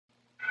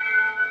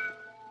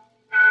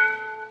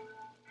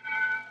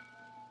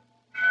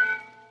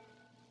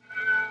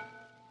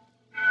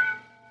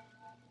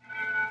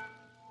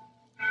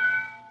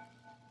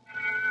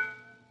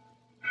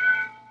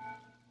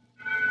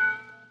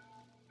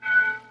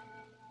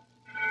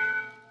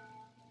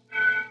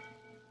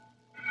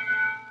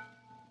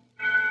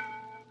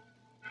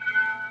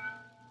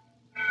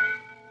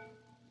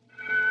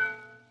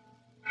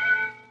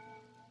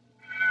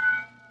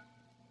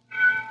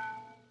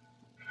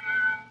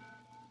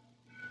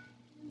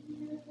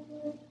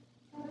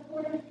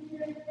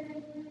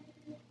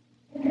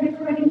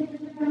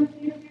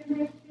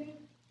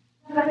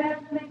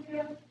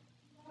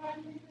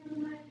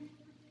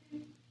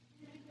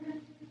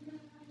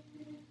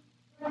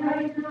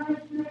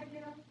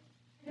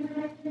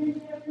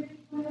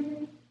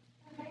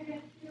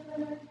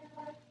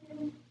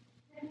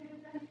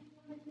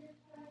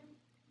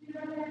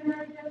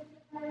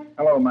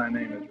my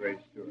name is Ray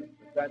Stewart,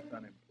 but that's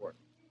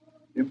unimportant.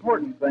 The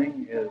important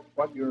thing is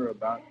what you're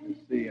about to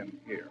see and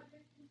hear.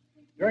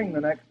 During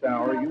the next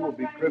hour, you will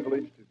be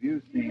privileged to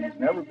view scenes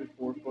never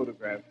before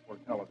photographed for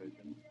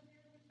television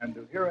and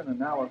to hear an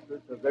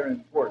analysis of their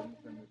importance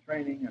in the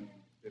training and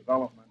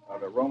development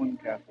of a Roman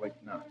Catholic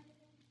nun.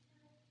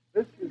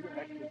 This is an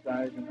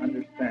exercise in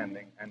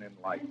understanding and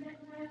enlightenment.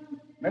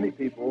 Many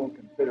people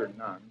consider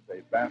nuns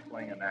a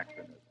baffling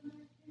anachronism.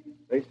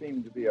 They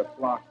seem to be a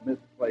flock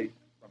misplaced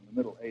from the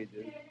Middle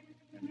Ages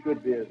and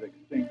should be as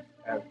extinct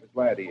as the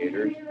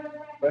gladiators,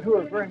 but who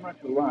are very much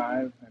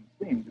alive and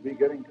seem to be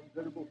getting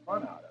considerable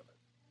fun out of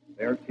it.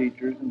 They are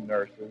teachers and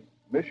nurses,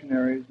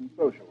 missionaries and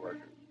social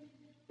workers.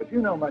 But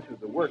you know much of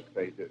the work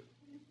they do.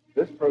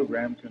 This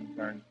program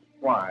concerns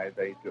why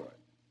they do it.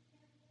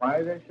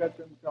 Why they shut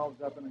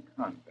themselves up in a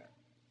convent.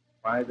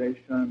 Why they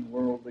shun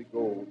worldly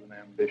goals and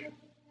ambitions.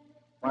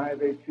 Why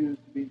they choose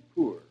to be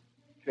poor,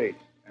 chaste,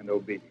 and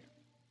obedient.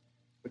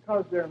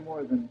 Because there are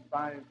more than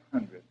 500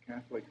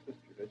 Catholic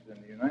sisterhoods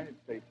in the United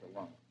States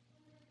alone,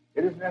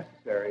 it is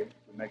necessary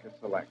to make a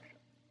selection.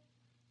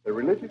 The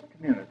religious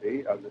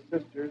community of the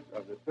Sisters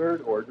of the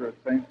Third Order of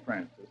St.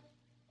 Francis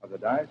of the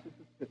Diocese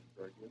of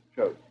Pittsburgh was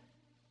chosen.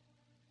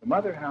 The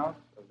mother house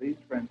of these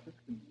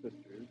Franciscan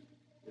sisters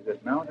is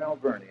at Mount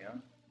Alvernia,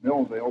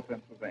 Millvale,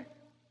 Pennsylvania.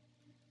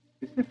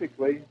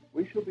 Specifically,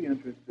 we shall be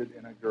interested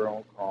in a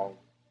girl called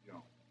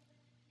Joan.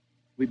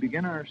 We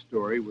begin our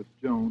story with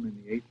Joan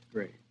in the 8th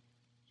grade.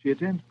 She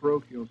attends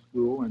parochial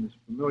school and is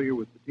familiar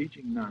with the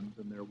teaching nuns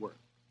and their work.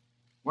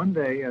 One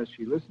day, as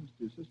she listens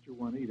to Sister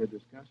Juanita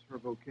discuss her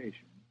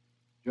vocation,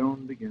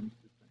 Joan begins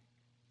to think.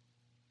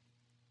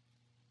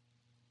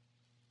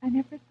 I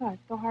never thought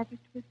the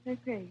harvest was so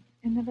great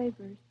and the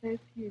laborers so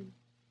few.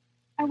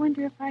 I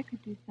wonder if I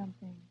could do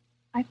something.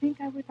 I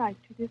think I would like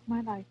to live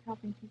my life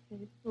helping to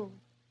save souls.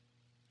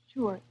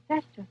 Sure,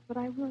 that's just what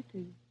I will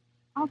do.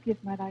 I'll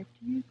give my life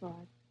to you,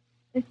 God.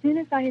 As soon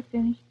as I have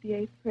finished the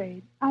 8th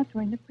grade, I'll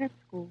join the prep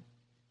school.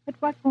 But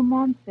what will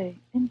Mom say?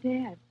 And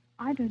Dad?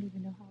 I don't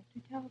even know how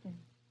to tell them.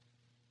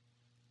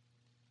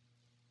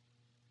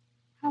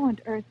 How on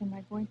earth am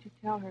I going to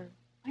tell her?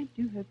 I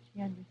do hope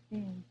she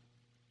understands.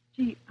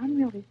 Gee, I'm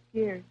really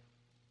scared.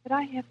 But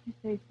I have to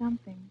say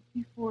something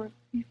before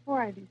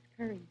I lose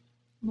courage.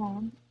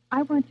 Mom,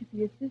 I want to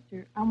be a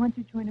sister. I want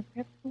to join a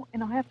prep school,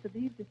 and I'll have to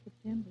leave this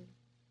September.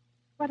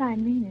 What I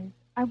mean is,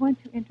 I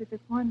want to enter the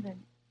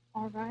convent.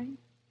 All right?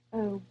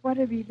 Oh, what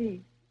a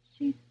relief.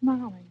 She's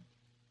smiling.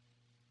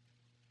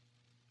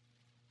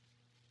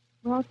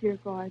 Well, dear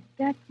God,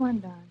 that's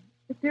one done,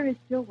 but there is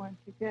still one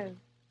to go.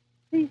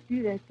 Please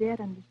do let Dad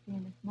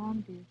understand as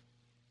Mom did.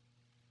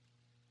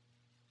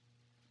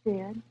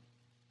 Dad?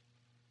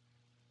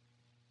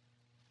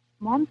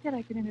 Mom said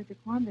I could enter the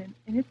convent,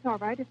 and it's all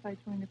right if I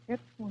join the prep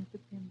school in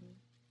September.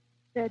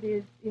 That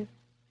is, if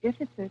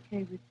it's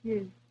okay with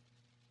you.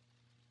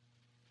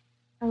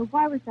 Oh,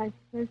 why was I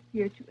so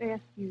scared to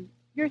ask you?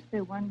 You're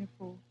so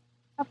wonderful.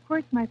 Of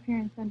course my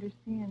parents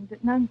understand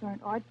that nuns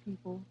aren't odd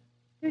people.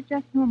 They're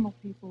just normal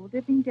people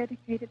living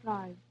dedicated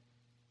lives.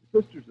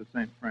 The Sisters of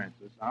St.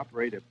 Francis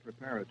operate a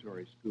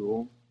preparatory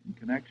school in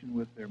connection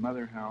with their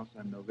mother house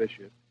and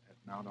novitiate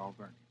at Mount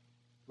Alvernia.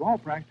 To all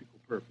practical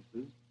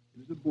purposes,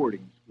 it is a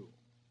boarding school,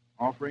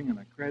 offering an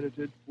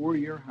accredited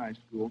 4-year high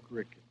school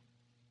curriculum.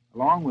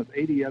 Along with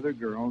 80 other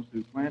girls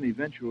who plan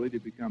eventually to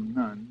become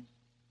nuns,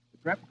 the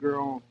prep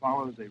girl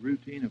follows a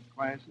routine of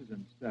classes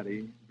and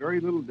study very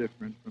little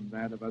different from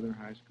that of other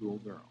high school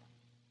girls.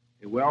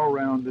 A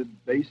well-rounded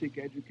basic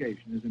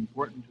education is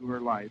important to her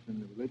life in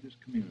the religious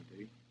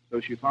community, so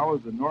she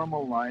follows the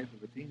normal life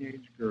of a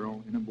teenage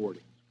girl in a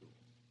boarding school,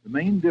 the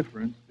main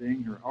difference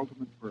being her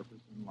ultimate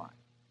purpose in life.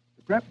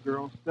 The prep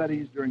girl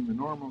studies during the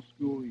normal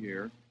school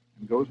year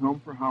and goes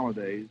home for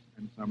holidays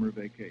and summer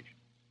vacations.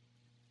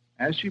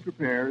 As she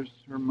prepares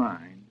her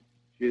mind,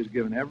 she is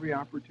given every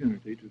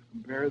opportunity to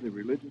compare the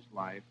religious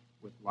life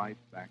with life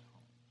back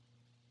home.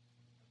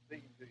 I'm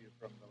speaking to you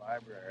from the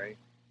library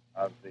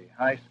of the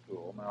high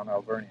school, Mount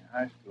Alvernia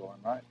High School,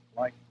 and I'd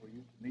like for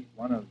you to meet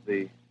one of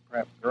the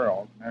prep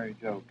girls, Mary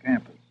Jo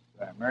Campus.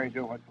 Mary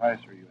Jo, what class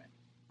are you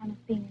in? I'm a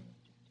senior,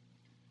 Mr.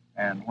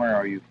 And where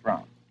are you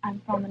from?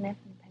 I'm from Menneson,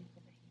 Pennsylvania.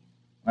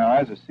 Now,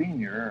 as a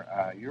senior,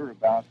 you're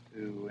about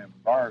to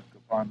embark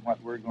upon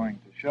what we're going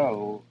to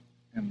show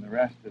in the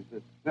rest of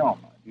this film.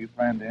 Do you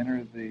plan to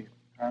enter the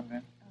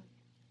convent?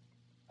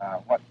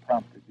 What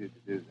prompted you to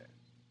do this?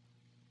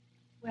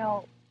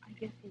 Well, I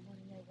guess you want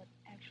to know what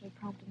actually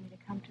prompted me to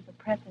come to the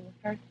prep in the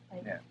first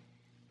place. Yes.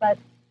 But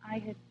I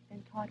had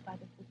been taught by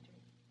the sisters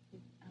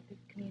of this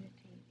community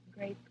in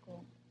grade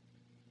school.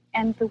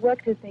 And the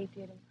work that they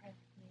did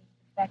impressed me,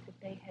 the fact that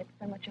they had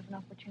so much of an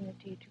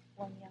opportunity to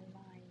form young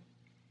minds.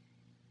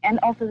 And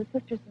also the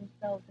sisters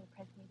themselves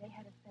impressed me. They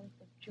had a sense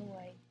of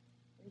joy.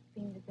 It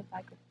seemed as if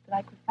I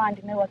could find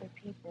in no other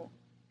people.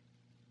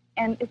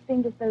 And it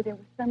seemed as though there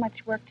was so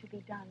much work to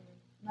be done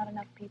and not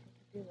enough people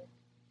to do it.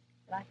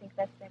 But I think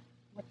that's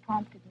what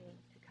prompted me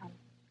to come.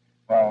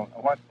 Well,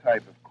 what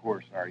type of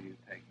course are you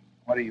taking?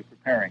 What are you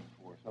preparing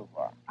for so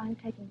far? I'm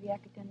taking the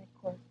academic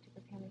course to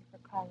prepare me for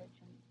college.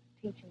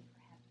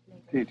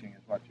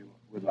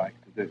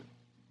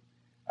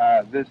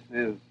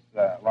 is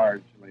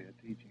largely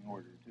a teaching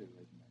order, too,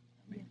 isn't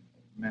it? I mean,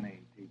 many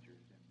teachers.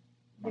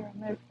 There are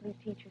mostly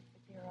teachers,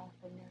 but there are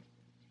also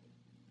nurses, too.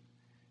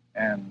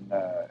 And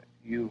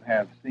you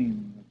have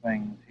seen the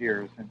things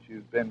here since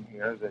you've been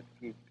here that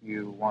keep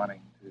you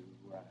wanting to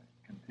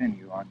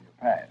continue on your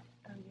path.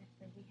 Oh, yes,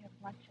 sir. We have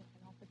much of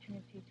an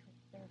opportunity to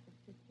observe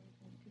the sisters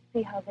and to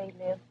see how they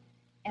live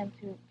and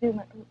to do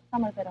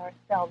some of it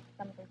ourselves.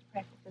 Some of those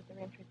practices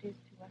are introduced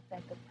to us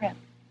at the prep,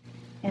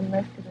 and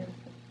most of those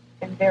have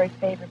been very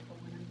favorable,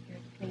 and I'm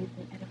very pleased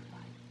and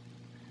edified.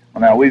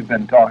 Well, now, we've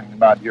been talking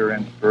about your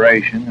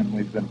inspiration, and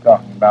we've been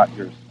talking about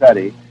your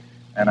study,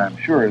 and I'm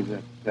sure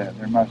that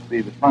there must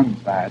be the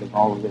fun side of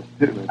all of this,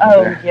 too, isn't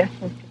there? Yes,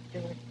 Mr.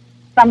 Stewart.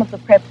 Some of the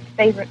prep's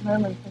favorite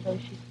moments are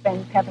those she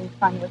spends having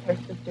fun with her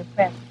sister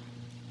prep.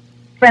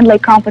 Friendly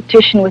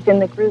competition within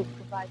the group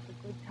provides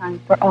a good time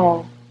for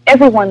all.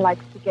 Everyone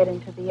likes to get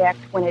into the act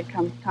when it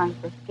comes time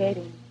for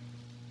skating.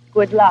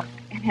 Good luck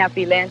and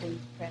happy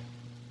landings, prep.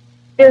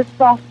 There's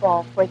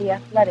softball for the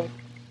athletic,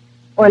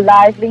 or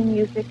lively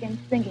music and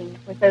singing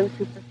for those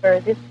who prefer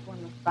this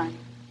form of fun.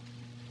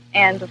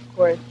 And, of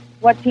course,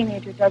 what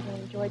teenager doesn't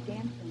enjoy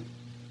dancing?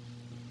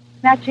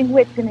 Matching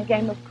wits in a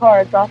game of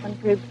cards often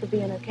proves to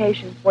be an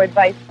occasion for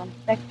advice from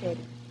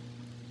spectators.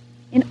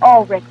 In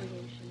all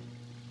recreation,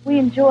 we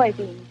enjoy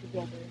being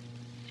together,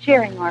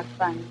 sharing our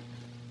fun,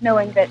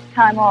 knowing that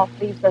time off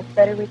leaves us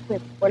better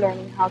equipped for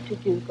learning how to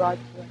do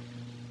God's work.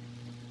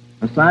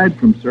 Aside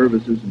from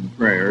services and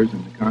prayers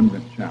in the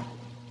convent chapel,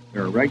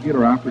 there are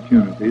regular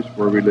opportunities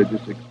for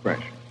religious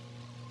expression.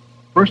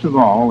 First of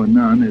all, a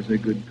nun is a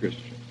good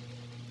Christian.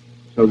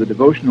 So the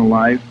devotional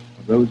life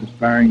of those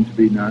aspiring to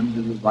be nuns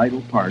is a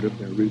vital part of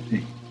their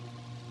routine.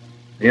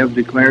 They have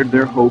declared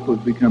their hope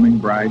of becoming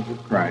brides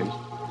of Christ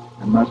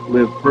and must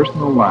live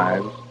personal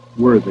lives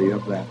worthy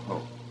of that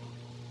hope.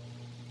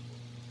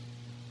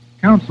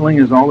 Counseling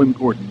is all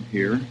important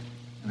here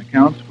and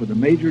accounts for the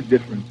major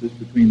differences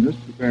between this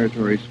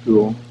preparatory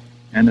school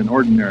and an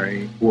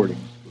ordinary boarding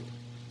school.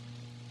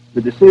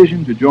 The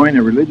decision to join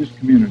a religious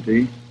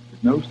community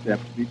is no step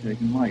to be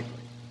taken lightly.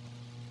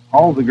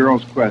 All the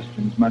girls'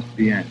 questions must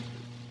be answered.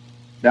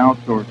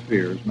 Doubts or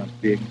fears must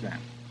be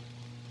examined.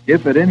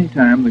 If at any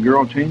time the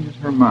girl changes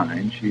her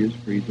mind, she is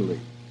free to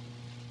leave.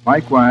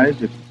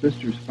 Likewise, if the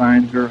sisters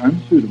find her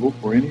unsuitable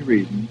for any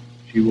reason,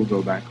 she will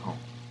go back home.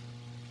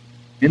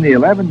 In the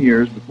 11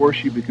 years before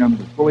she becomes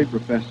a fully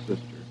professed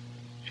sister,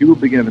 she will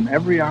be given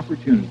every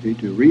opportunity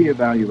to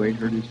reevaluate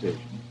her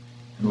decision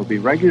and will be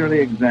regularly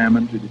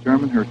examined to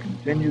determine her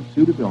continued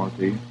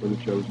suitability for the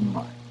chosen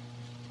life.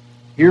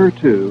 Here,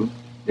 too,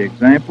 the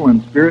example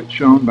and spirit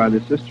shown by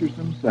the sisters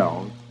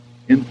themselves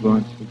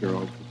influence the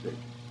girl's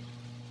decision.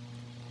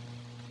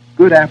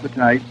 Good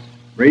appetites,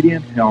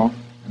 radiant health,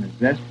 and a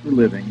zest for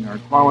living are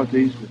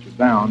qualities which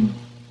abound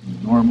in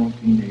the normal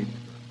teenage girl.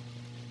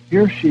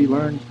 Here she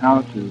learns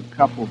how to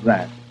couple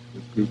that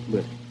with group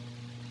living.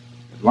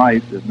 That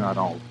life is not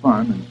all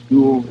fun, and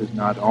school is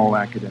not all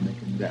academic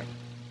endeavor.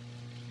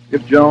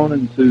 If Joan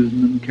and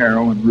Susan and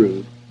Carol and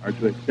Ruth are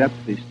to accept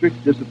the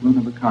strict discipline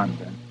of a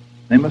convent,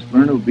 they must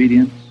learn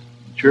obedience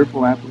and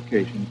cheerful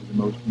application to the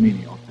most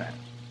menial tasks.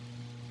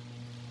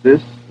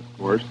 This, of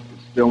course,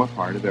 is still a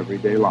part of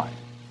everyday life,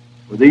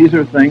 for these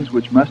are things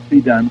which must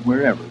be done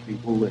wherever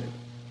people live.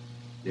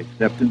 The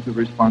acceptance of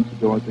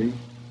responsibility,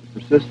 the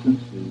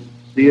persistence to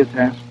see a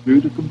task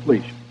through to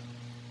completion.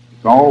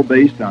 It's all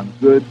based on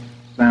good,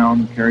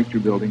 sound,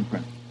 character-building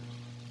principles.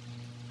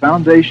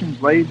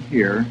 Foundations laid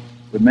here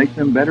would make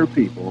them better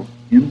people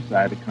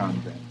inside a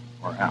convent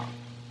or out.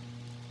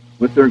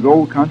 With their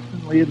goal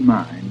constantly in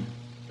mind,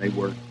 they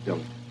work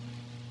diligently.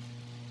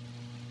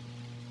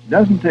 It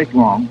doesn't take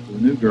long for the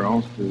new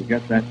girls to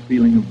get that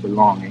feeling of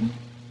belonging,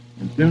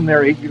 and soon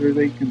they're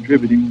eagerly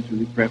contributing to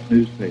the prep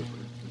newspaper,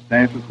 the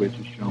staff of which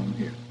is shown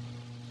here.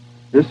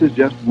 This is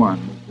just one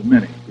of the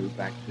many group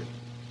activities.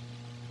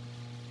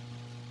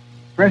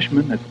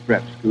 Freshmen at the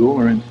prep school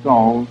are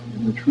installed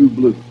in the True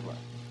Blue Club.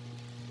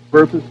 The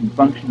purpose and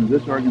function of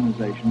this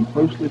organization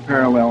closely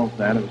parallels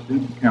that of a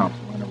student council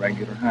in a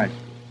regular high school.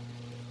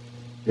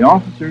 The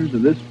officers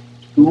of this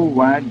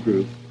school-wide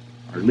group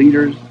are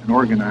leaders and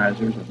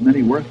organizers of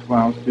many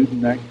worthwhile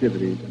student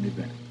activities and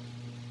events.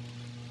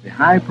 The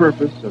high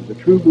purpose of the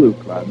True Blue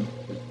Club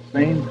is the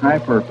same high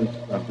purpose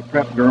of the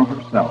prep girl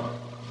herself,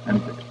 and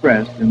is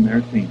expressed in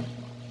their theme song.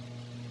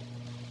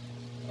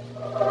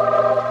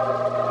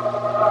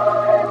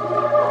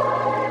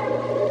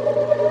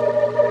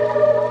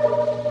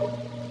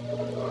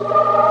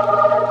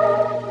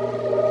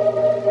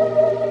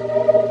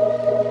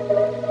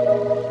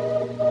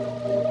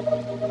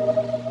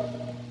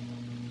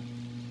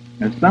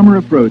 As summer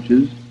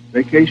approaches,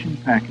 vacation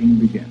packing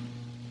begins.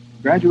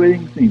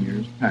 Graduating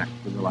seniors pack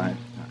for the last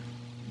time.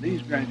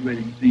 These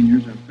graduating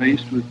seniors are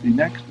faced with the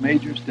next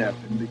major step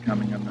in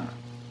becoming a nun.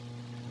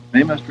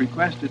 They must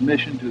request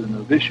admission to the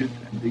novitiate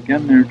and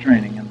begin their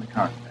training in the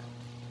convent.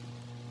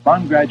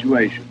 Upon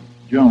graduation,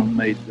 Joan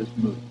made this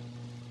move.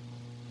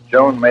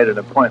 Joan made an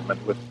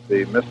appointment with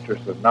the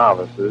mistress of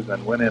novices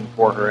and went in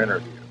for her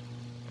interview,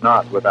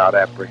 not without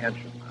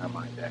apprehension, I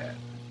might add.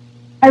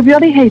 I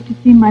really hate to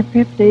see my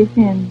prep days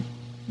end,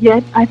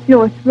 yet I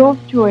feel a thrill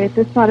of joy at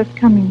the thought of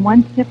coming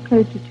one step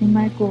closer to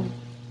my goal,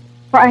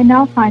 for I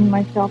now find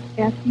myself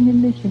asking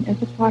admission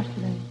as a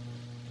postulant.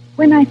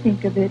 When I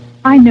think of it,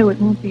 I know it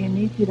won't be an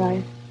easy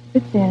life,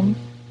 but then,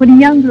 when a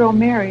young girl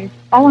marries,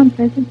 all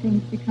unpleasant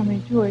things become a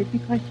joy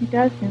because she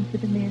does them for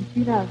the man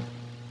she loves.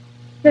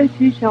 So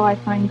too shall I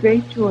find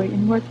great joy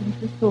in working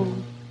for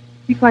souls,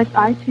 because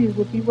I too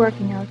will be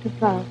working out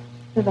of love,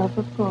 the love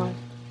of God.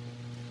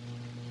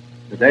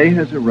 The day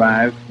has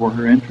arrived for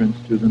her entrance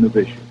to the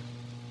novitiate.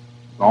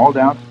 With all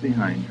doubts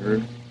behind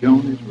her,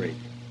 Joan is ready.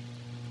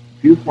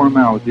 A few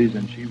formalities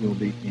and she will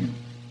be in.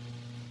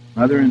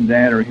 Mother and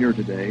Dad are here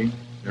today.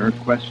 There are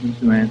questions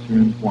to answer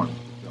and forms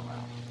to fill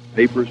out,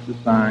 papers to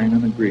sign,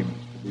 and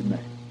agreements to be made.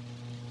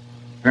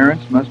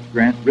 Parents must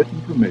grant written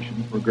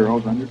permission for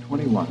girls under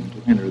 21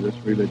 to enter this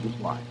religious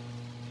life.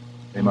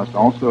 They must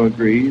also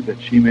agree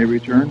that she may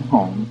return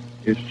home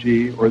if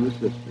she or the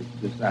sisters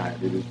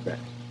decide it is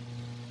best.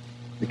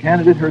 The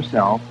candidate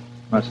herself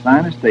must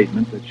sign a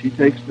statement that she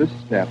takes this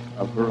step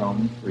of her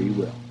own free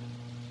will.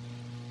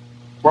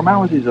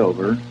 Formalities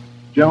over,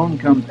 Joan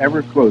comes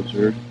ever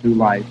closer to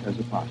life as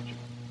a postulant.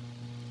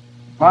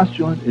 A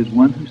postulant is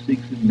one who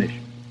seeks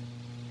admission.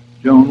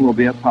 Joan will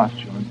be a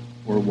postulant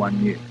for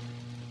 1 year.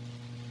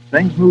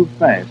 Things move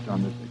fast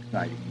on this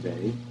exciting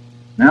day.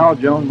 Now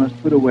Joan must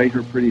put away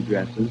her pretty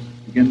dresses,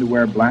 begin to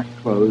wear black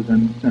clothes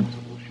and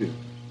sensible shoes.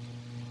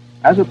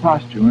 As a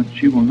postulant,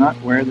 she will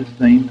not wear the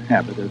same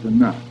habit as a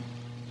nun,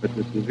 but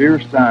the severe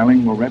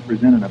styling will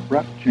represent an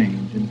abrupt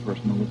change in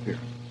personal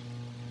appearance.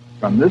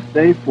 From this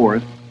day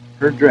forth,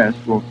 her dress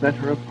will set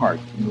her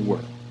apart from the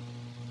world.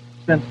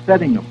 Since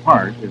setting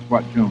apart is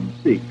what Joan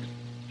seeks,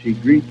 she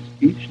greets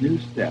each new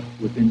step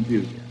with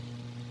enthusiasm.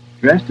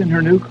 Dressed in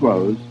her new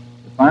clothes,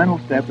 the final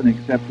step in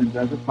acceptance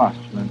as a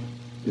postulant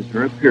is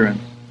her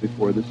appearance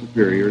before the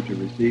superior to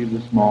receive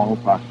the small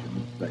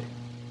postulant's veil.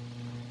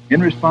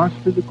 In response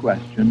to the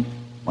question,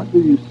 "What do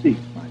you seek,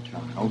 my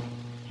child?"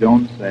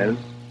 Joan says,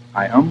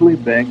 "I humbly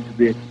beg to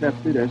be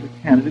accepted as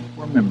a candidate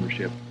for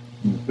membership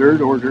in the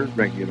Third Order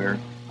Regular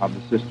of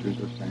the Sisters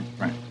of St.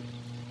 Francis."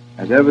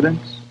 As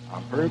evidence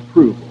of her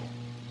approval,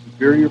 the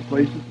superior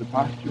places the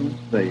postulant's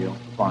veil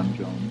upon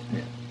Joan's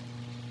head.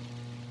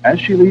 As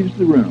she leaves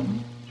the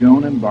room,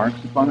 Joan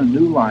embarks upon a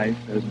new life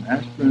as an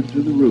aspirant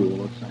to the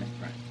rule of St.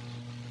 Francis.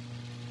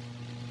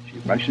 She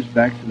rushes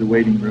back to the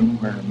waiting room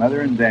where her mother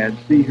and dad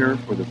see her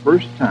for the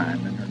first time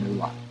in her new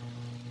life.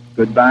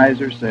 Goodbyes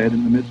are said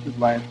in the midst of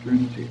laughter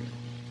and tears.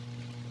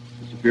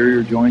 The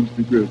superior joins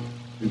the group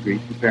to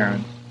greet the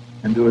parents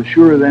and to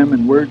assure them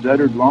in words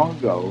uttered long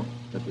ago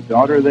that the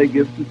daughter they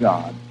give to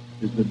God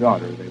is the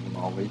daughter they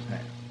will always have.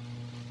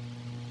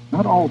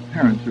 Not all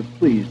parents are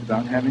pleased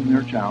about having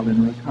their child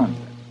enter a convent,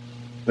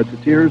 but the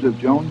tears of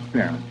Joan's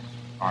parents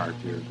are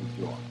tears of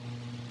joy.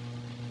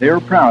 They are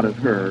proud of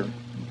her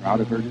and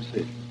proud of her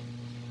decision.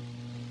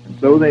 And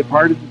so they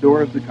part at the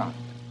door of the convent.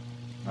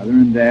 Mother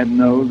and Dad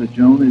know that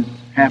Joan is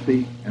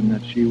happy and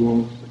that she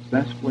will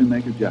successfully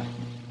make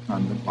adjustments to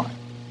convent life.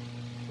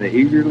 They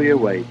eagerly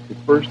await the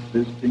first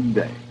visiting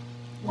day,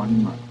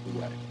 1 month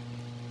away.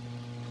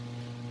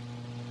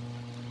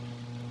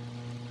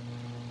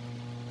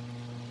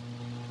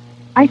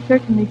 I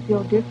certainly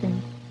feel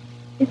different.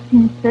 It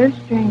seems so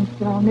strange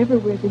that I'll never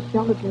wear the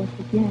shelter dress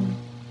again,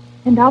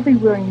 and I'll be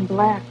wearing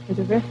black for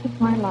the rest of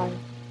my life.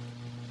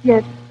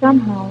 Yet,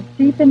 somehow,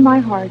 deep in my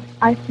heart,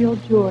 I feel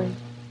joy,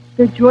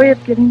 the joy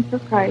of giving for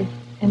Christ,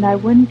 and I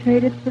wouldn't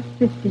trade it for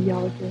 50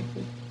 yellow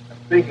dresses. I'm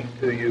speaking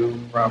to you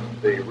from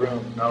the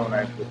room known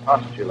as the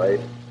postulate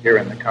here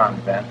in the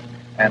convent,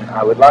 and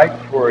I would like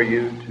for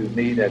you to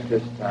meet at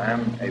this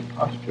time a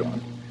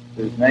postulant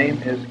whose name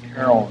is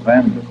Carol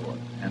Vandercourt.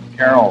 And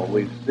Carol,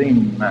 we've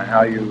seen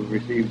how you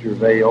received your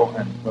veil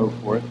and so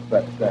forth,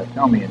 but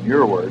tell me in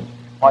your words,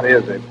 what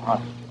is a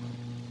postulant?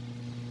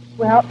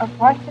 Well, a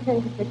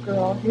postulant is a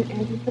girl who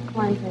enters the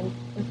convent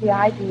with the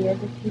idea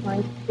that she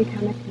wants to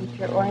become a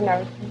teacher or a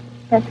nurse and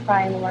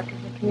specify in the work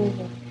of the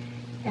community.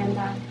 And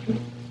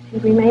she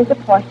remains a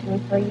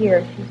postulant for a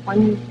year. She's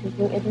one who's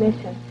seeking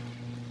admission.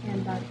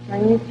 And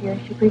during this year,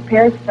 she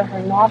prepares for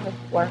her novice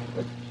work,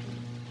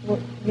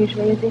 which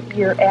usually is a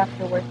year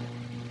afterwards.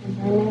 And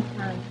during that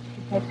time,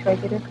 she takes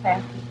regular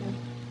classes and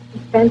she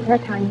spends her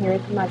time here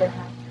at the Mother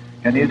House.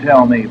 Can you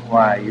tell me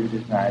why you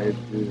decided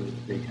to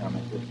become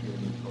a sister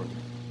in this order?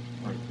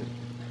 Or a sister?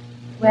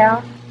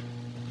 Well,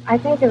 I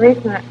think the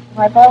reason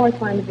I've always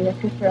wanted to be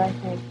a sister, I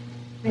think.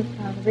 But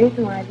the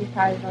reason why I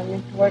decided on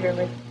this order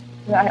was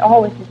that I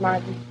always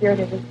admired the spirit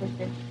of the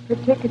sisters,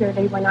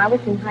 particularly when I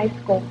was in high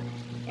school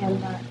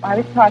and I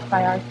was taught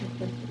by our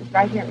sisters. It was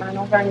right here at Mount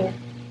Alvernia.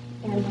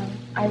 And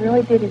I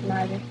really did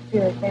admire their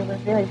spirit. They were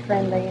very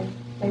friendly and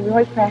they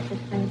really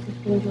practiced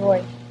Franciscan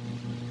joy.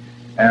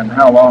 And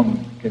how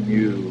long can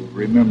you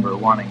remember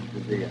wanting to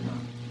be a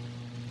nun?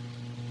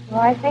 Well,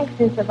 I think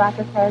since about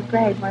the 3rd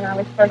grade when I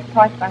was first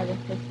taught by the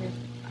sisters.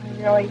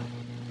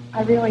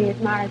 I really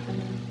admired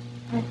them.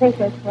 And I think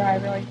that's where I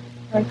really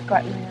first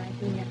got my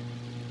idea.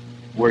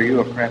 Were you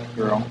a prep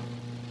girl?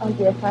 Oh,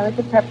 yes, I was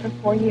a prep for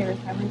 4 years.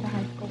 I went to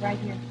high school right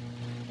here.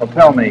 Well,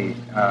 tell me,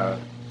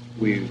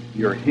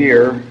 you're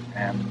here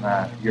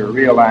and you're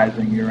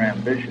realizing your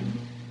ambition.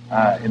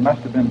 It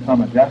must have been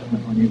some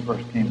adjustment when you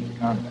first came to the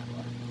convent.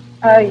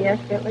 Oh, yes,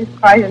 it was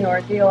quite an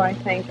ordeal, I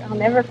think. I'll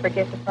never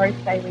forget the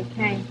first day we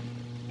came.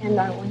 And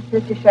when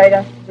Sister showed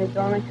us to the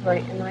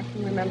dormitory, and I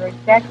can remember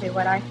exactly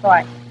what I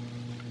thought.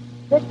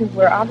 This is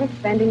where I'll be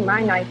spending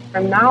my nights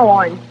from now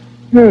on.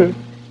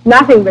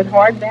 Nothing but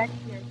hardback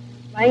chairs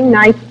and plain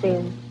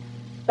nightstands.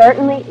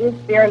 Certainly is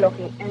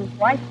fair-looking and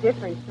quite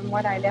different from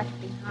what I left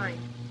behind.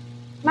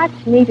 Much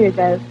neater,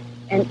 though,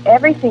 and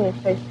everything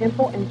is so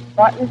simple and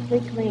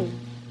spotlessly clean.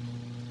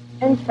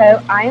 And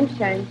so I am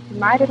shown to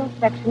my little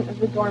section of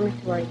the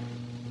dormitory.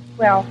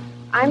 Well,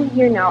 I'm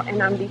here now,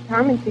 and I'm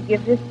determined to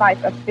give this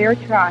life a fair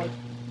try.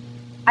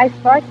 I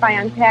start by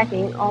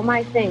unpacking all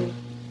my things.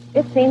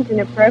 It seems an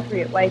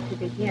appropriate way to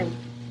begin.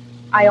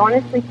 I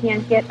honestly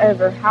can't get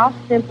over how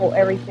simple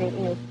everything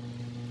is.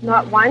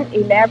 Not one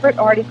elaborate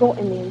article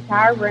in the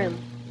entire room,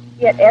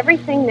 yet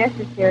everything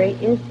necessary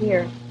is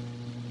here.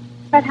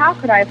 But how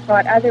could I have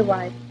thought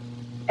otherwise?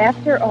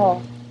 After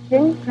all,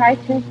 didn't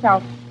Christ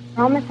himself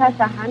promise us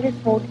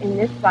 100-fold in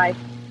this life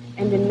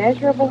and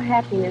immeasurable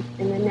happiness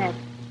in the next?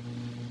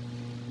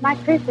 My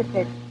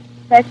crucifix,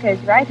 that goes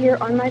right here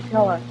on my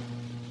pillow.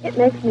 It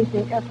makes me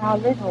think of how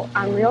little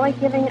I'm really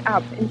giving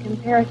up in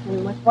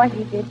comparison with what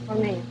he did for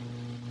me.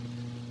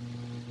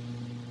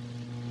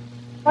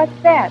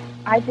 What's that?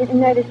 I didn't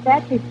notice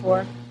that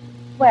before.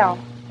 Well,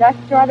 just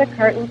draw the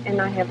curtain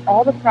and I have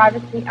all the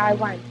privacy I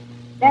want.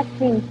 That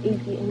seems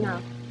easy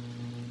enough.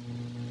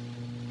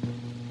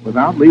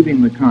 Without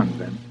leaving the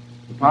convent,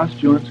 the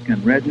postulants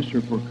can register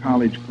for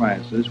college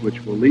classes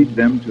which will lead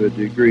them to a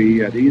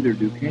degree at either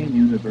Duquesne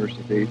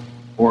University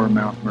or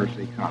Mount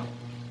Mercy College.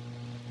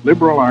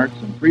 Liberal arts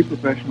and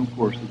pre-professional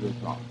courses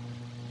are taught: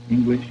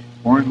 English,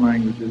 foreign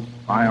languages,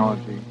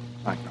 biology,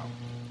 psychology.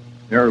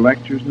 There are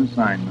lectures and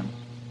assignments,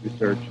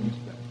 research and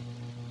study.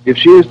 If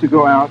she is to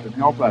go out and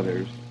help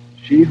others,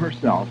 she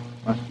herself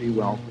must be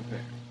well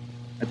prepared.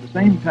 At the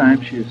same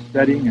time she is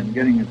studying and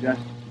getting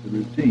adjusted to the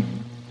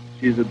routine,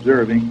 she is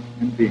observing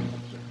and being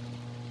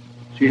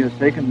observed. She has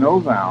taken no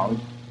vows,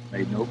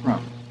 made no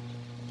promises.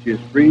 She is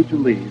free to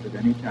leave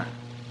at any time.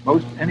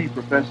 Most any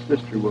professed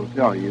sister will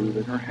tell you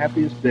that her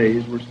happiest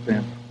days were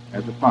spent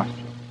as a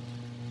postulant.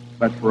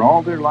 But for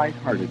all their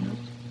lightheartedness,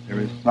 there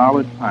is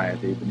solid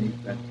piety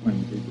beneath that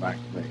flimsy black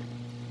veil.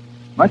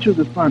 Much of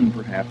the fun,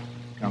 perhaps,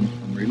 comes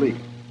from relief.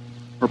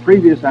 Her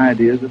previous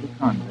ideas of a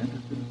convent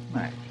have been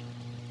smashed.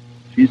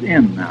 She's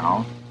in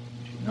now,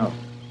 and she knows.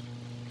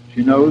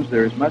 She knows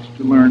there is much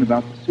to learn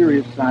about the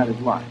serious side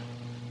of life.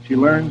 She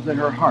learns that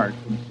her heart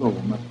and soul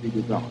must be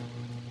developed,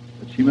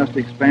 that she must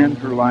expand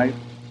her life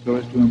so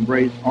as to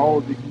embrace all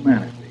of the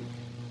humanity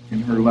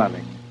in her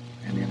loving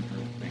and in her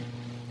thinking.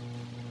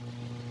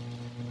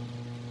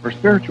 Her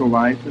spiritual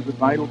life is a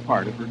vital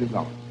part of her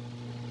development.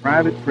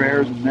 Private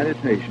prayers and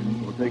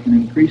meditation will take an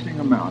increasing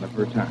amount of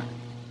her time.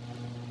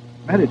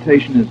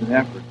 Meditation is an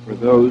effort for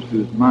those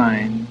whose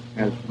mind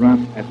has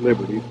run at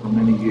liberty for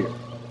many years.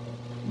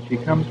 And she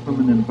comes from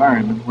an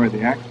environment where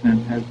the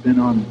accent has been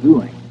on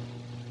doing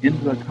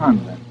into a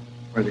convent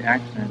where the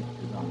accent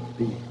is on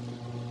being.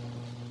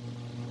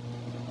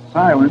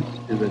 Silence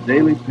is a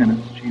daily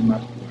penance she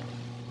must learn.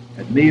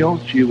 At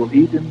meals, she will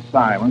eat in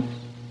silence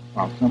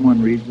while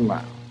someone reads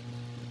aloud.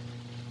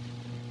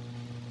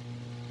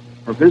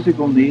 Her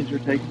physical needs are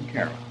taken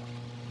care of.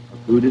 Her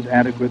food is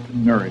adequate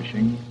and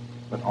nourishing,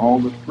 but all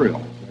the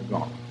frills are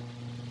gone.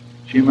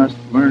 She must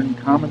learn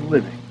common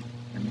living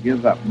and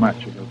give up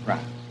much of her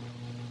privacy.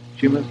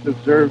 She must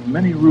observe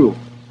many rules,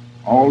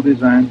 all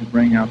designed to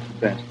bring out the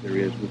best there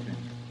is within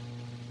her.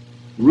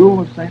 The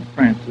rule of St.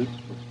 Francis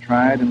was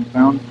tried and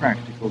found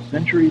practical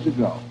centuries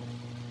ago.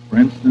 For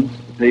instance,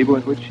 the table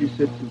at which she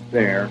sits is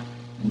bare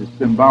and is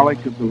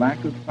symbolic of the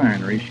lack of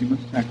finery she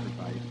must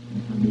sacrifice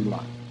in her new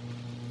life.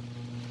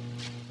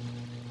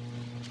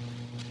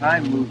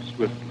 Time moves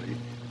swiftly,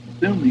 and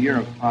soon the year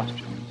of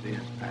postulancy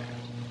has passed.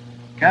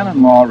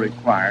 Canon law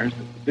requires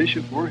that the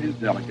bishop or his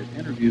delegate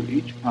interview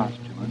each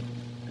postulant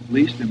at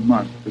least a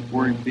month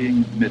before being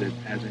admitted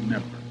as a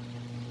member.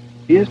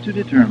 He is to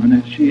determine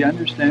if she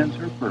understands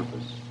her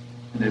purpose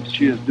and if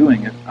she is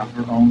doing it of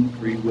her own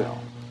free will.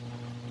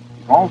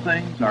 If all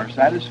things are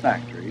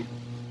satisfactory,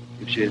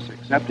 if she is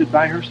accepted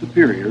by her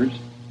superiors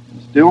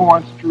and still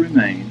wants to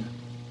remain,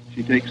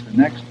 she takes the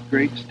next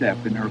great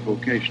step in her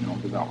vocational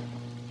development.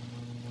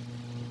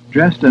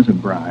 Dressed as a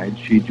bride,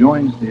 she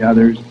joins the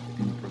others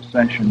in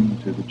procession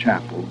to the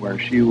chapel, where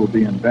she will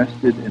be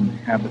invested in the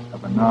habit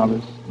of a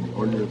novice in the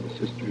order of the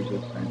Sisters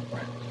of St.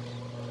 Francis.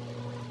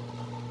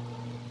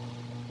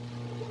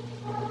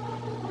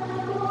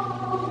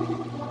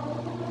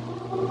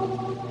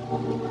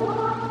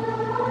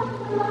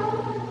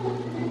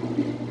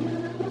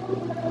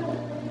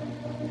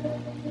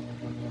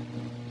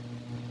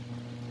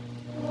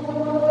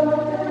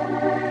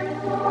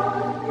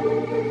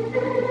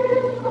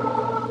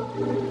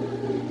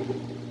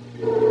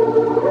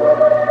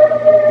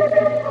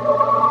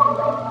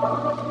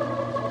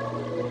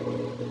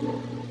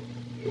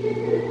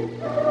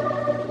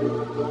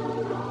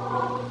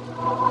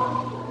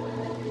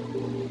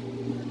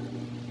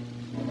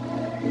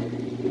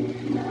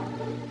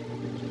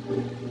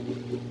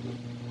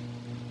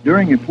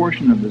 During a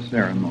portion of the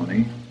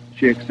ceremony,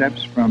 she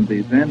accepts from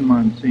the then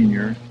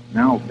Monsignor,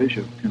 now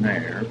Bishop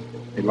Canaire,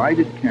 a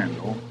lighted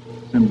candle,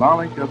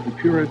 symbolic of the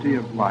purity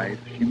of life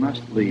she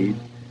must lead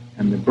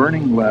and the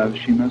burning love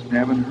she must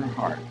have in her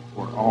heart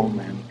for all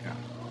mankind.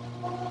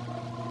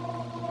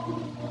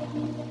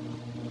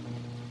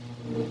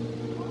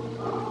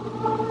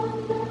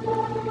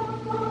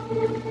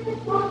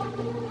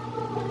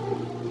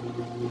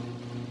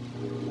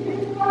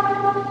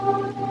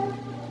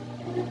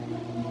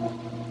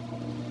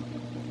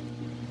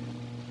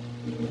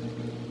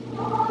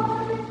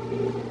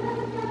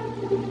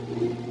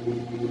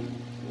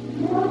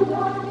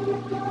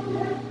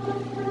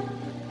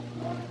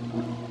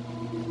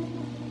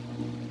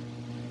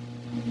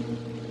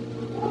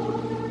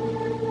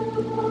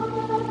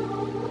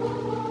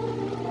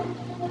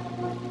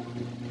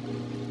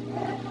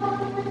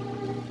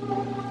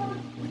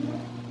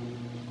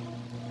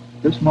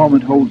 This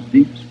moment holds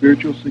deep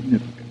spiritual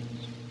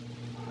significance.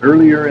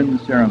 Earlier in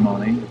the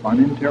ceremony, upon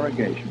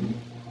interrogation,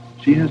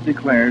 she has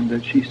declared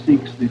that she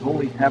seeks the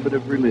holy habit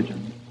of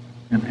religion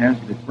and has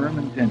the firm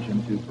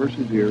intention to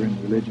persevere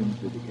in religion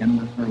to the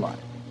end of her life.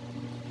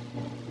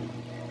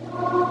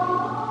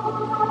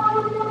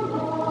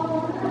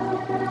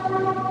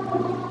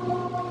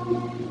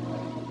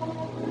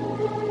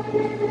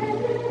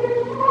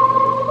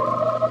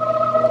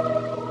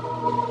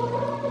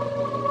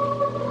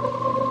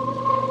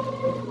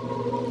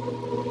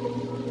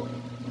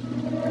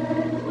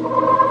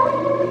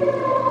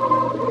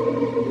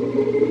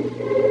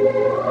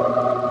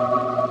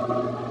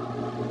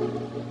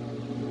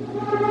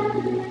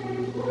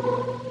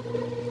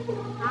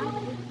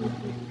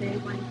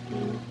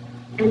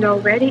 And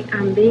already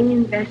I'm being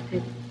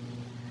invested.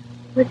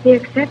 With the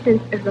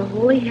acceptance of the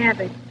holy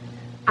habit,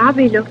 I'll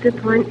be looked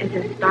upon as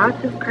a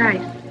spouse of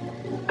Christ,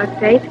 a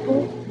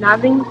faithful,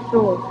 loving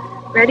soul,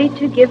 ready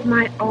to give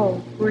my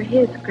all for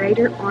His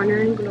greater honor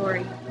and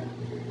glory.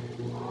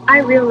 I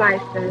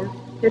realize, though,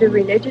 that a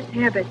religious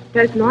habit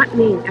does not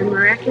mean a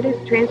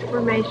miraculous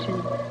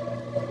transformation.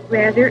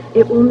 Rather,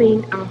 it will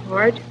mean a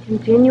hard,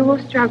 continual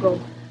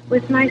struggle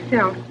with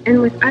myself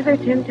and with other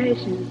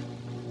temptations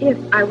if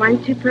I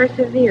want to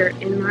persevere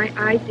in my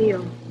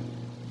ideal.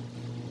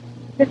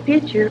 The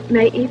future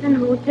may even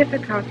hold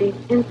difficulties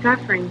and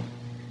suffering,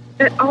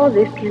 but all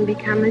this can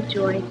become a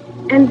joy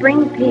and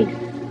bring peace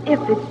if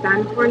it's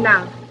done for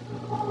love.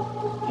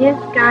 His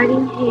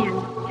guiding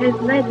hand has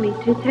led me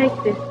to take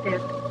this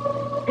step,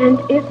 and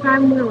if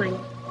I'm willing,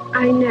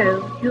 I know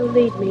He'll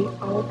lead me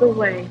all the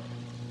way.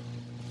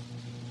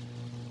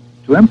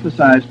 To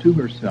emphasize to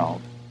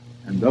herself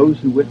and those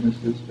who witness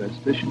this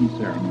festation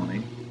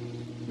ceremony,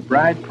 the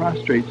bride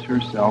prostrates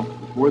herself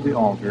before the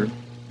altar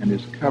and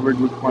is covered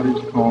with what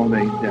is called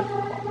a death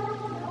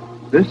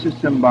cloth. This is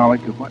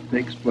symbolic of what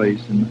takes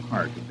place in the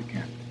heart of the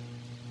candidate.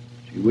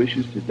 She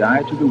wishes to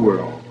die to the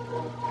world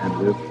and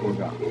live for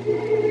God.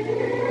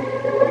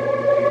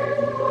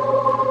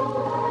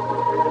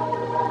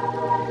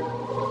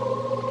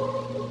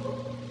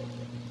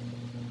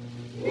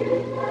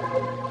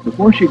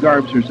 Before she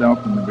garbs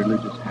herself in the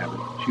religious habit,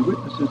 she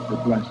witnesses the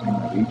blessing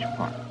of each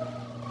part.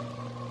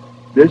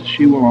 This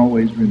she will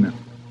always remember.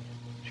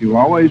 She will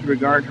always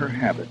regard her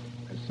habit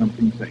as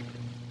something sacred.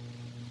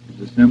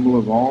 It is a symbol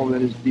of all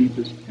that is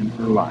deepest in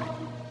her life,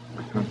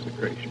 her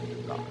consecration to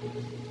God.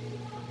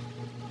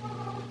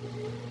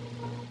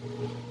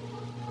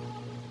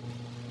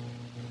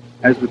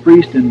 As the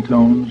priest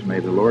intones, "May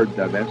the Lord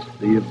divest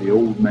thee of the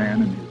old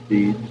man and his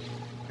deeds,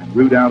 and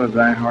root out of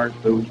thy heart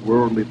those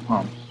worldly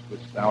pomps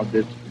which thou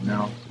didst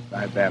renounce at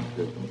thy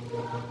baptism,"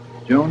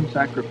 Joan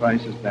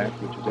sacrifices that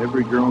which is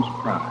every girl's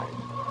pride,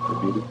 her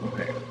beautiful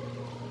hair.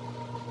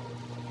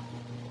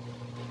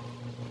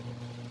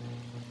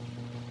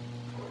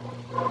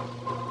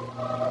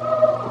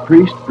 The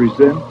priest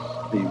presents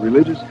the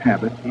religious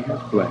habit he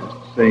has blessed,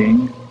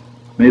 saying,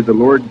 "May the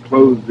Lord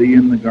clothe thee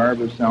in the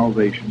garb of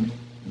salvation,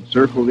 and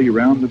circle thee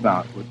round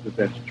about with the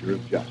vesture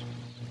of justice."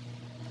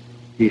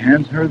 He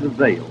hands her the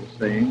veil,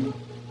 saying,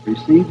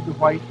 "Receive the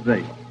white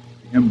veil,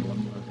 the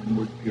emblem of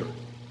inward purity."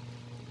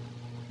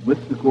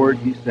 With the cord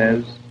he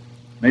says,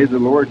 "May the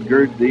Lord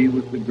gird thee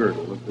with the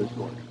girdle of this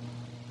order.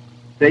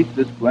 Take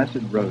this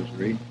blessed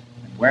rosary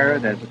and wear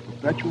it as a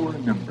perpetual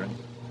remembrance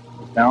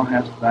that thou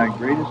hast thy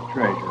greatest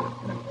treasure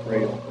in a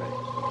frail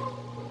vase."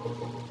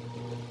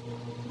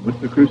 With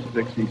the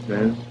crucifix he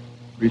says,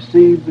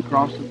 "Receive the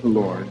cross of the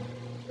Lord,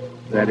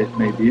 that it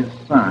may be a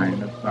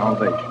sign of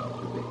salvation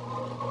to thee."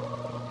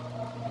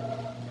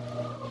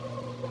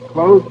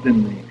 Clothed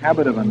in the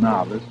habit of a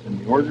novice in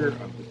the order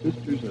of the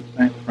Sisters of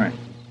St. Francis,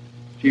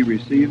 she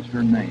receives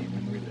her name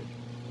in religion.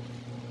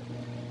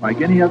 Like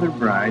any other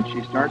bride,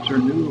 she starts her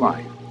new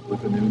life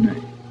with a new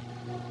name.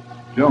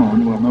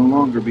 Joan will no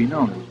longer be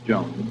known as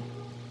Joan,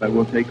 but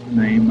will take the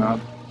name of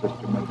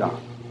Sister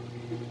Madonna.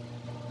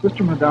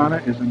 Sister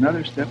Madonna is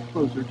another step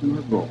closer to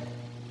her goal,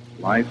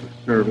 a life of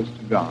service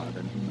to God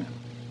and humanity.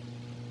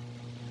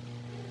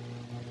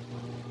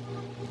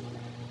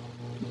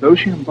 And so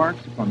she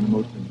embarks upon the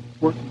most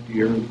important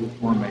year of the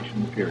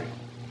formation period,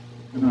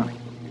 the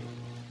canonical year.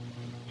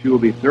 She will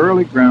be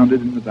thoroughly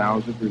grounded in the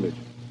vows of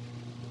religion.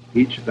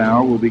 Each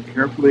vow will be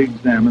carefully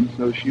examined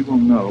so she will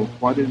know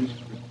what is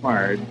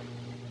required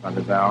by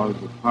the vows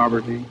of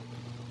poverty,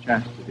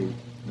 chastity,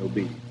 and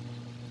obedience.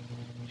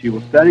 She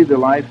will study the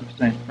life of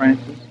St.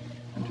 Francis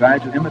and try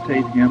to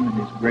imitate him in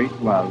his great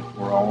love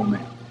for all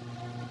men.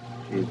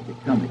 She is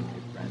becoming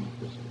a grand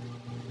sister.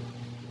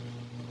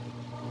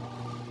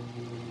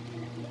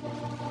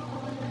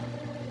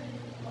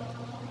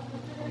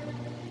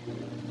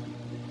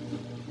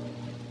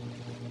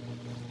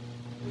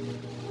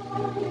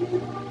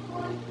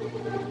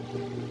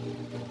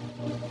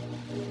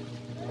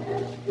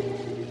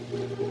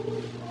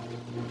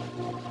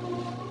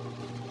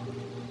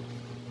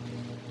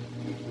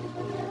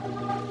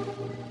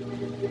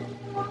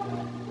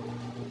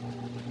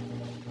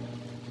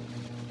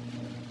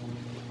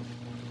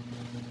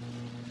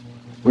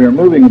 We are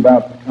moving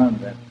about the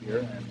convent here,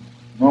 and in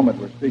a moment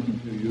we're speaking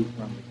to you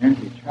from the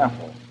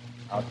ante-chapel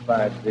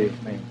outside the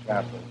main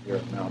chapel here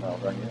at Mount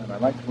Alvernia, and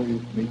I'd like for you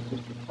to meet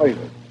Sister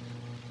Claver.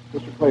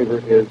 Sister Claver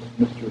is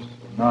Mistress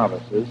of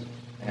Novices,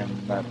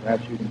 and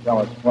perhaps you can tell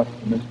us what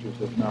the Mistress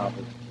of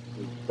Novices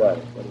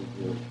does. What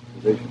is your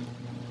position?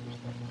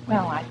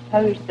 Well, I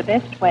suppose the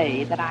best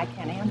way that I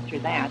can answer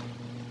that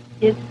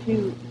is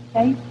to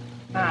state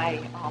my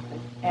office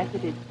as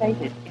it is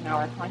stated in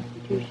our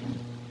Constitution,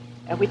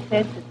 which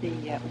says that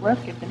the work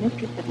of the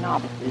Mistress of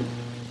Novices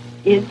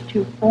is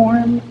to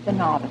form the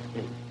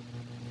novices.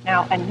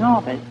 Now, a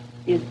novice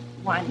is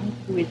one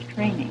who is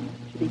training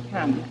to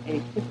become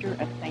a sister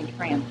of St.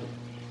 Francis.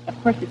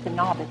 Of course, it's a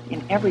novice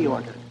in every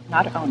order,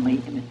 not only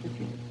in the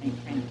Sisters of St.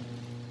 Francis.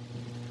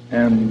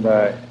 And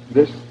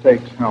this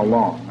takes how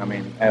long,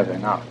 as a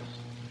novice?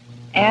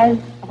 As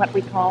what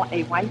we call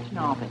a white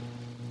novice,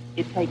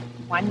 it takes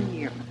 1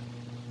 year.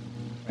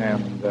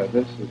 And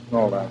this is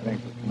called, I think,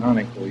 the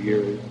canonical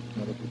year, isn't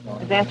that what you call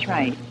it? That's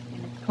right.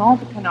 And it's called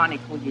the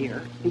canonical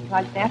year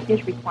because that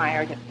is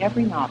required of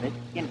every novice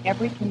in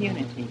every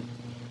community,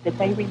 that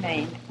they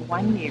remain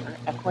 1 year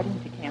according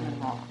to canon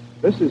law.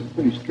 This is a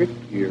pretty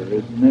strict year,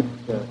 isn't it,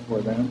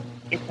 for them?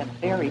 It's a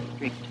very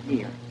strict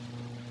year.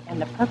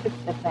 And the purpose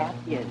of that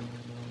is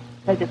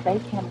so that they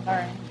can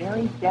learn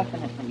very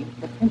definitely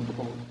the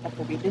principles of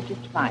the religious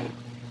life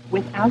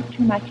without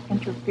too much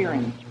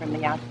interference from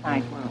the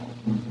outside world.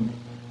 Mm-hmm.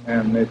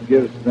 And it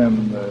gives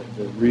them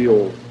the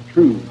real,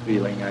 true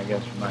feeling, I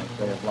guess you might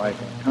say, of life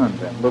in a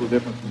convent, a little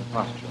different from the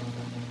posturing.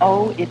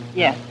 Oh,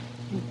 yes.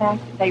 In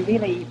fact, they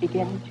really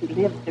begin to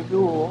live the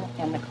rule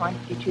and the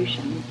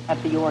constitutions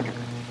of the order.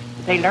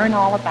 They learn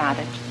all about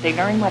it. They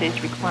learn what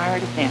is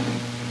required of them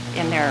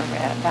in their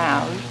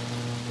vows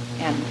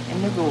and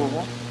in the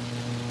rule.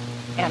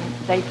 And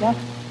they just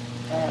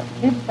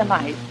live the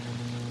life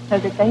so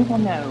that they will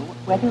know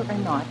whether or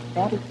not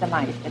that is the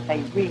life that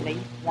they really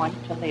want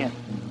to live.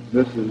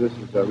 This is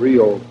a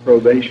real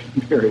probation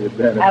period,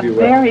 then, if you will.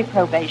 A very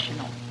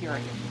probational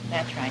period.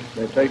 That's right.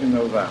 They've taken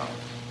no vows.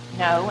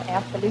 No,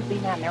 absolutely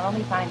none. They're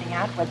only finding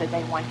out whether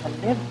they want to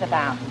live the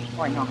vows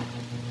or not.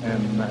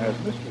 And as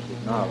Mistress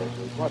of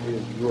Novices, what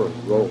is your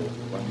role?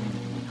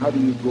 How do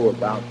you go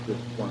about this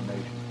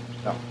formation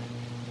yourself?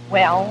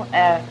 Well,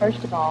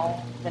 first of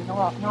all, the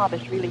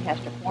novice really has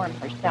to form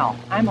herself.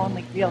 I'm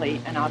only really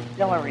an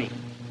auxiliary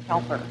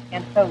helper,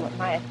 and so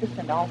my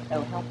assistant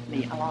also helps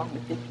me along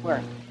with this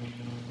work.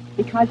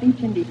 Because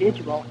each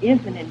individual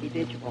is an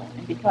individual,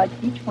 and because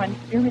each one's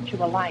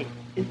spiritual life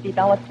is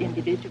developed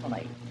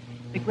individually,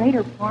 the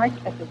greater part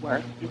of the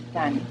work is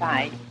done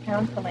by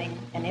counseling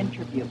and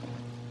interviewing.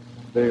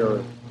 They are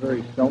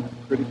very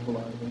self-critical,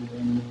 are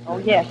they? Oh,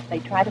 yes. They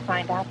try to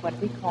find out what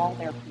we call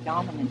their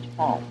predominant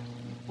faults.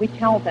 We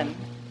tell them,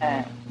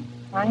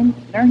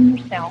 learn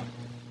yourself,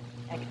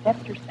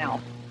 accept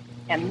yourself,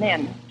 and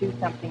then do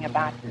something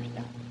about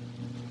yourself.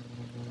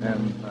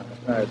 And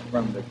aside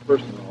from the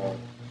personal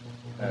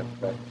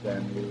aspect,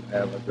 then you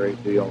have a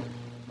great deal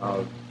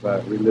of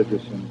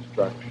religious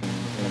instruction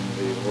in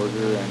the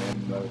order and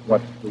in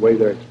the way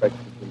they're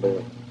expected to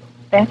live.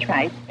 That's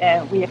right.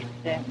 We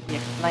explain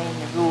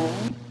the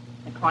rules,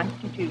 the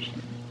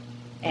Constitution,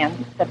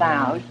 and the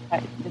vows,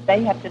 that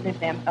they have to live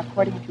them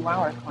according to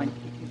our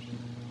Constitution.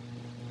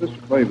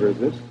 Sister Claver,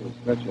 this was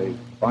such a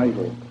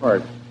vital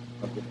part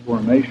of the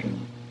formation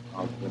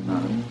of the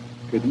nun.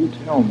 Could you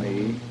tell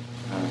me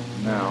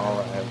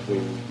now, as we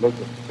look at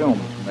the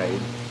films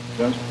made,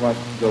 just what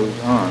goes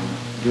on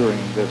during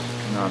this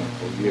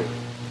canonical year?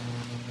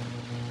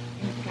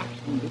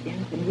 Instruction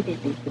begins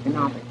immediately to the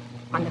novice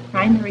on the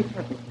primary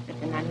purpose of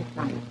the nun's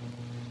life.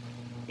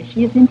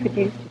 She is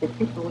introduced to the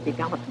threefold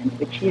development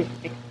which she is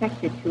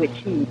expected to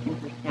achieve in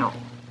herself.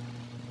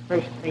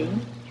 Firstly,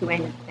 to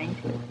aim at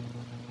sainthood.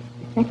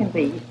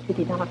 Secondly, to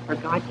develop her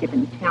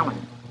God-given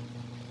talents.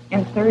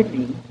 And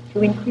thirdly,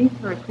 to increase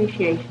her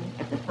appreciation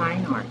of the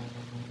fine arts,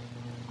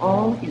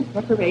 all in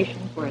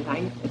preparation for a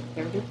life of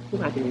service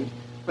to others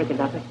for the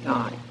love of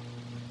God.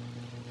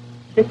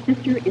 The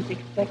sister is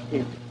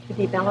expected to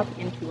develop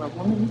into a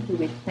woman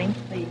who is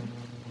saintly,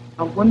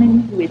 a woman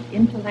who is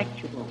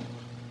intellectual,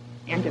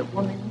 and a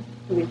woman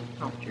who is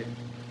cultured.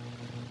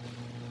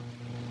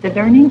 The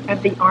learning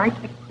of the art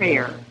of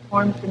prayer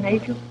forms a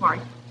major part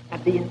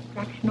of the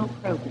instructional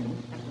program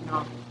of the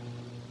novel.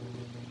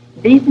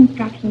 These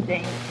instructions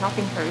aim at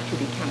helping her to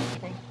become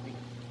saintly.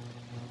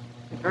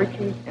 The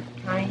virtues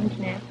of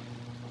kindness,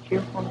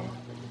 cheerfulness,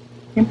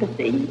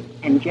 sympathy,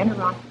 and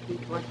generosity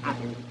toward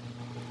others,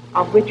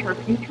 of which her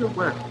future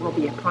work will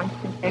be a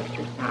constant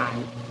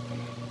exercise,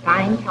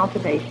 find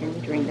cultivation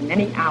during the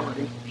many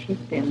hours she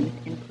spends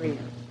in prayer.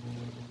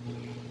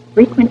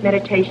 Frequent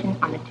meditation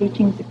on the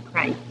teachings of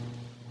Christ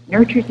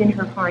nurtures in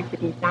her heart the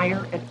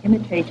desire of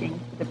imitating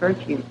the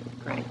virtues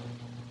of Christ.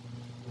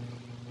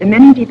 The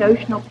many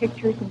devotional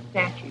pictures and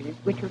statues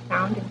which are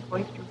found in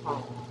cloister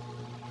halls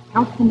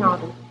help the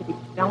novice to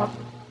develop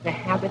the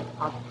habit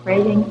of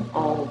praying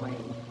always,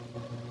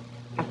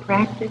 a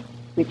practice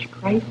which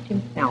Christ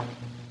himself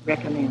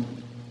recommends.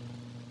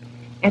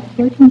 At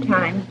certain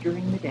times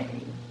during the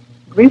day,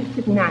 groups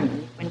of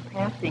nuns, when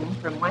passing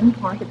from one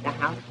part of the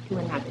house to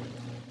another,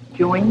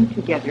 join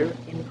together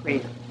in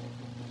prayer.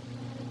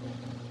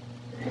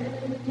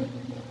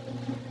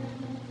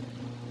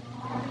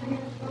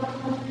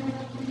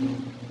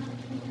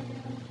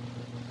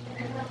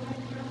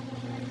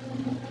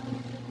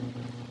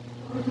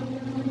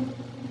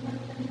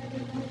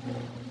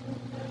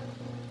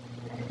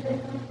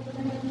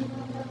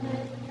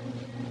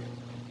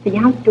 The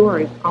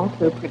outdoors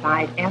also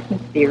provide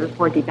atmosphere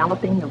for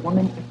developing the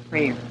woman of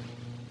prayer.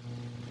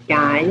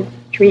 Skies,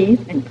 trees,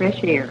 and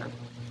fresh air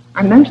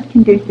are most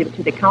conducive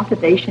to the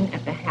cultivation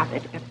of the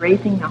habit of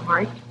raising the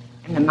heart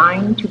and the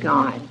mind to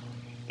God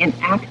in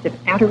acts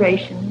of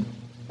adoration,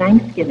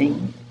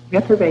 thanksgiving,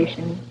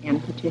 reparation,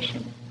 and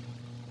petition.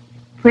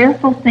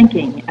 Prayerful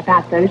thinking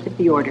about those of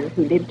the order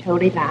who lived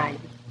holy lives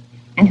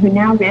and who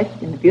now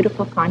rest in the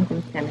beautiful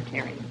convent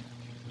cemetery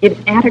gives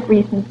added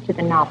reasons to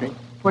the novice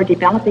for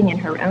developing in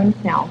her own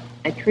self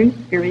a true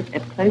spirit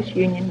of close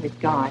union with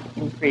God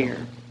in prayer.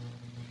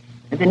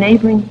 The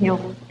neighboring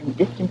hills and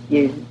distant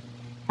views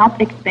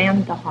help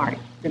expand the heart,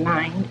 the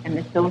mind, and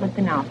the soul of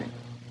the novice,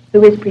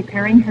 who is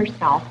preparing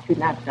herself to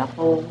love the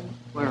whole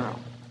world.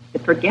 The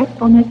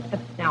forgetfulness of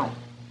self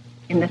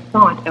in the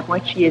thought of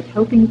what she is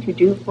hoping to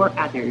do for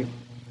others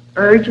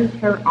urges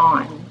her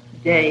on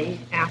day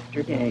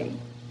after day.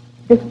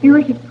 The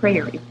spirit of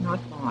prayer is not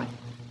lost,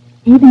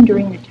 even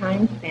during the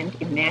time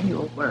spent in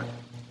manual work.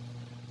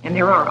 And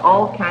there are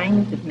all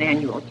kinds of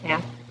manual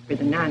tasks for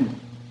the nuns: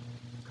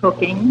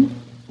 cooking,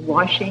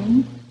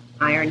 washing,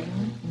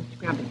 ironing, and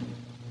scrubbing.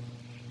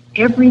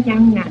 Every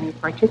young nun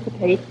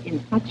participates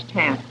in such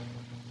tasks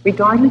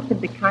regardless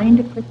of the kind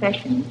of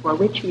profession for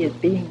which she is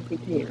being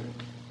prepared.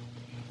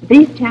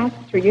 These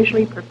tasks are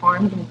usually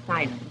performed in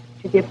silence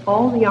to give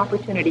all the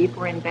opportunity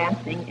for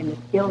advancing in the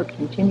skill of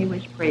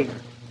continuous prayer.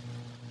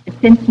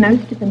 Since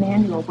most of the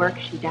manual work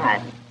she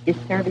does is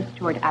service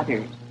toward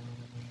others,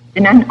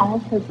 the nun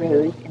also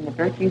grows in the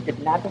virtues of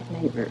love of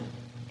neighbor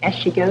as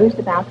she goes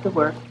about the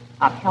work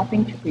of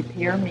helping to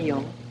prepare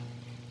meals,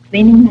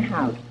 cleaning the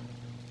house,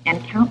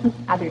 and countless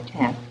other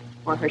tasks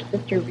for her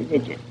sister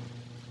religious.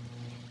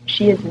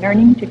 She is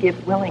learning to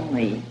give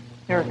willingly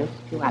service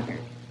to others.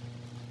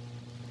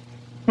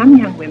 Some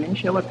young women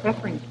show a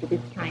preference for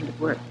this kind of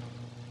work.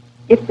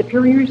 If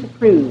superiors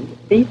approve,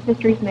 these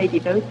sisters may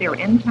devote their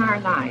entire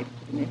lives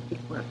to domestic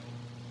work.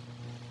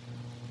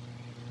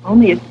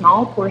 Only a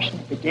small portion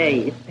of the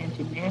day is spent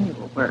in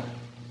manual work.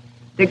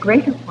 The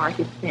greater part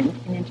is spent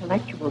in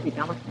intellectual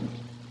development.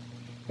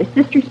 The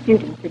sister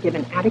students are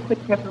given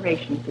adequate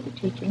preparation for the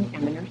teaching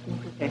and the nursing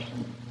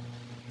professions.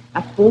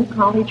 A full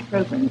college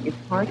program is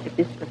part of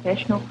this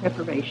professional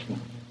preparation.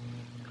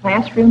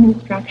 Classroom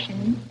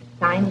instruction,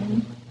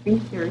 assignments,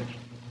 research,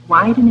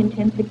 wide and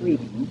intensive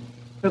reading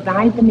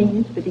provide the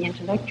means for the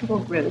intellectual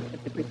growth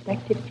of the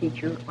prospective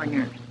teacher or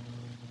nurse.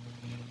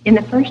 In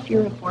the first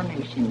year of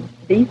formation,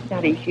 these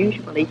studies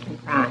usually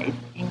comprise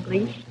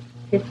English,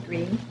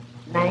 history,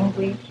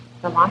 language,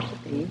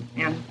 philosophy,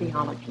 and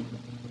theology.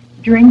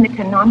 During the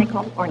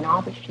canonical or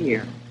novice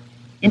year,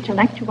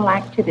 intellectual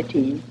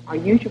activities are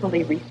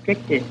usually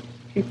restricted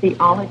to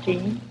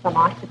theology,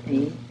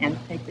 philosophy, and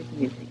sacred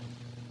music.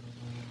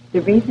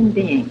 The reason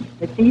being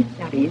that these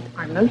studies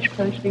are most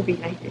closely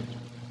related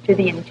to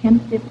the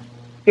intensive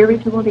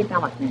spiritual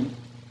development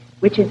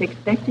which is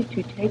expected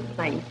to take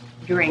place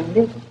during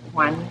this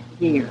 1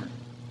 year.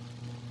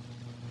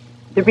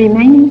 The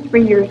remaining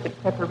 3 years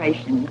of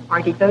preparation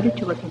are devoted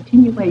to a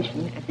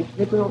continuation of this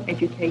liberal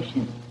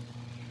education,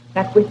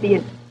 but with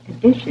the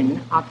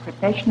addition of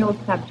professional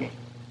subjects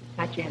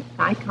such as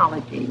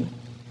psychology,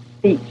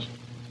 speech,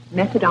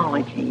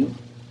 methodology,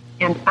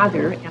 and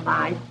other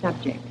allied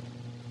subjects.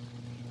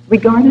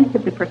 Regardless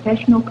of the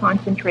professional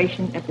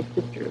concentration of the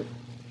sister,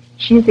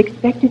 she is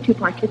expected to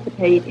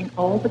participate in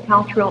all the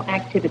cultural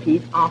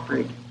activities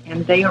offered,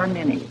 and they are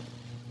many.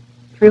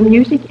 Through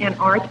music and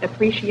art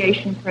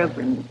appreciation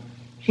programs,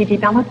 she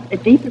develops a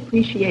deep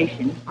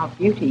appreciation of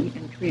beauty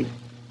and truth.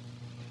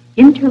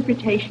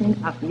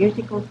 Interpretation of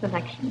musical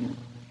selections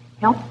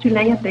helps to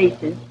lay a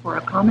basis for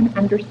a common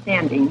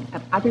understanding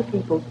of other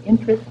people's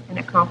interests and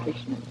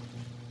accomplishments.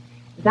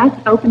 thus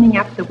opening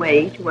up the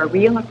way to a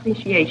real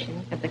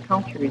appreciation of the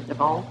cultures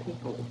of all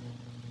peoples.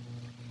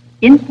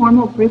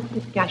 Informal group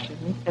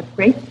discussions of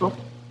great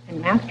books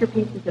and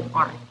masterpieces of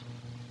art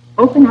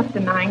open up the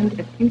mind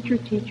of future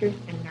teachers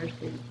and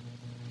nurses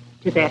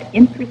to that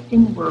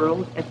interesting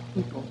world of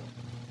people,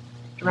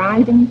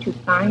 striving to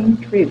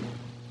find truth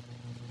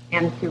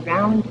and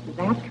surround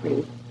that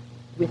truth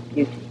with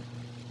beauty.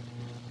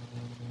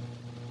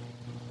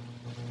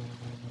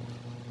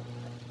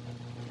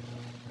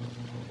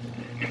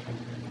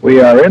 We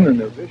are in the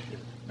novitiate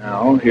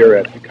now here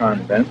at the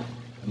convent,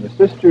 and the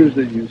sisters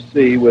that you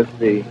see with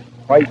the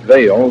white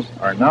veils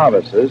are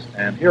novices,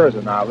 and here is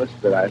a novice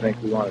that I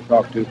think we want to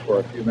talk to for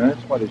a few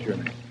minutes. What is your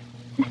name?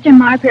 Sister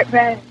Margaret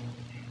Rose.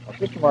 Well,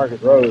 Sister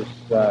Margaret Rose,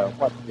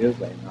 what is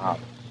a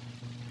novice?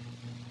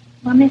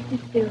 Well,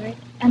 Mr. Stewart,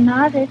 a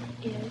novice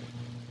is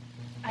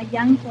a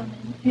young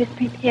woman who is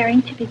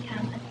preparing to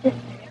become a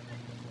sister.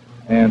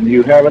 And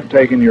you haven't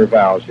taken your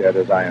vows yet,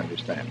 as I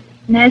understand it.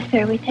 No,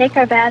 sir. We take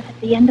our vows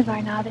at the end of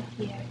our novice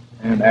year.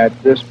 And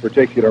at this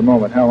particular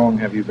moment, how long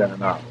have you been a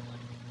novice?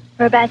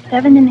 For about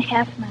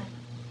 7.5 months.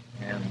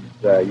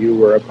 And you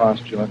were a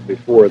postulant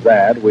before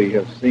that. We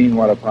have seen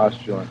what a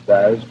postulant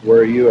does.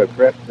 Were you a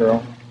prep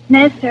girl?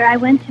 No, sir. I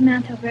went to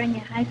Mount Alvernia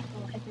High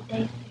School as a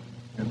day student.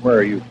 And where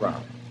are you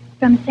from?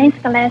 From St.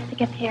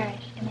 Scholastica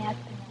Parish in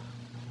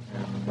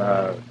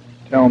Aspinwall. And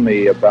tell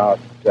me about,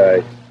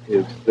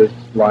 is this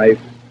life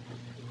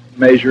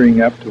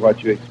measuring up to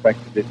what you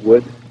expected it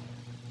would?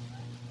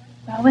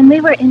 Well, when we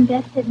were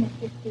invested,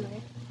 Mr. Stewart,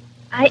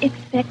 I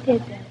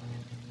expected that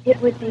it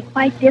would be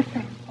quite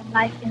different from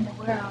life in the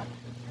world.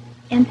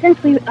 And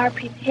since we are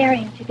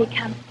preparing to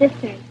become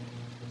sisters,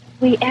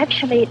 we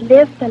actually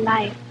live the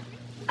life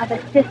of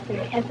a sister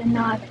as a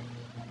novice.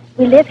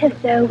 We live as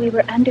though we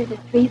were under the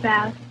 3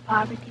 vows of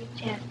poverty,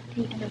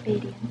 chastity, and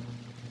obedience.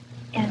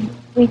 And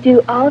we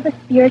do all the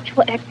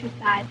spiritual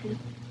exercises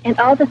and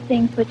all the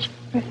things which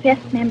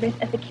professed members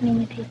of the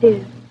community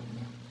do.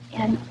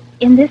 And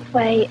in this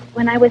way,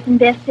 when I was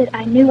invested,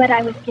 I knew what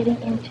I was getting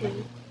into,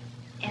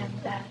 and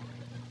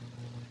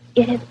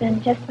it has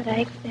been just what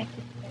I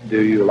expected.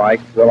 Do you like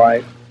the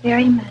life?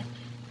 Very much.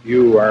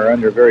 You are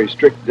under very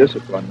strict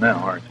discipline now,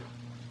 aren't you?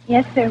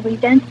 Yes, sir. We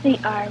don't see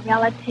our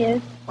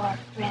relatives or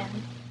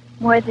friends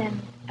more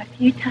than a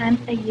few times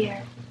a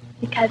year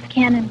because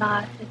canon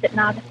law says that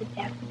novices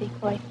have to be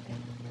cloistered.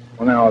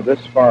 Well, now,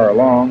 this far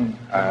along,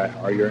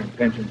 are your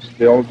intentions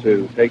still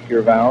to take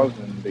your vows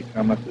and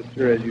become a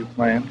sister as you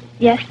planned?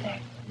 Yes, sir.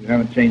 You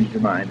haven't changed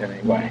your mind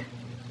anyway? Yes.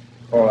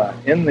 Well,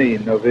 in the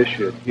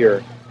novitiate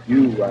here,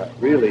 you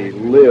really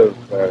live,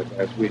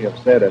 as we have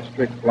said, a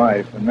strict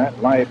life, and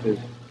that life is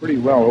pretty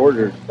well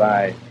ordered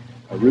by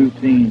a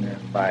routine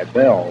and by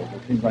bells.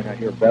 It seems like I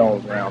hear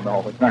bells around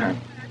all the time.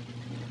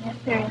 Yes,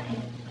 sir, it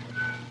is.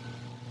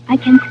 I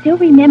can still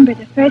remember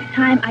the first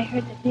time I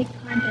heard the big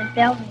convent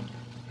bell ring.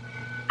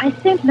 I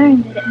soon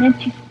learned that it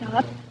meant to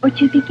stop or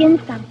to begin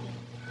something,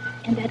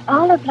 and that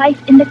all of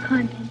life in the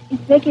convent is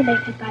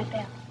regulated by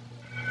bells.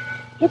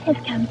 It has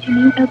come to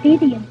mean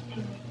obedience to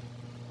me.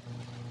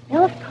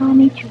 Bells call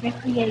me to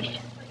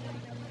recreation.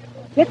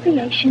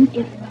 Recreation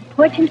is an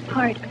important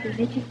part of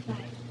religious life.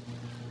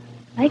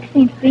 Like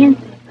St.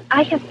 Francis,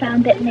 I have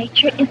found that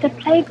nature is a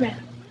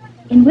playground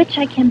in which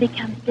I can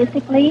become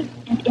physically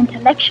and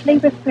intellectually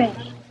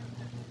refreshed.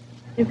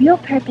 The real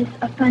purpose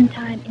of fun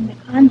time in the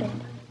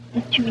convent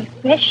is to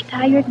refresh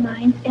tired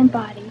minds and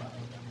bodies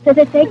so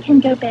that they can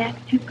go back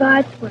to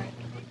God's work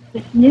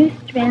with new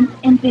strength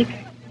and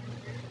vigor.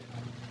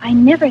 I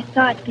never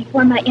thought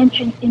before my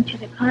entrance into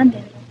the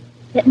convent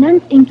that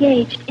nuns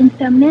engaged in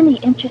so many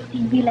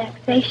interesting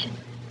relaxations,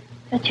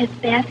 such as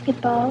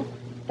basketball,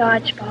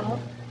 dodgeball,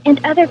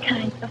 and other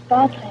kinds of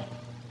ball play.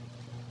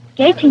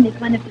 Skating is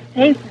one of the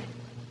favorites.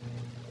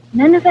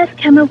 None of us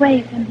come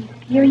away from these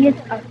periods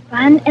of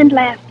fun and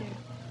laughter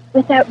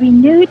without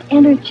renewed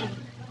energy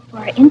for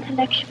our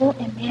intellectual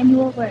and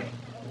manual work.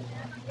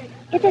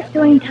 It is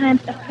during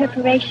times of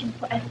preparation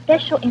for a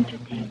special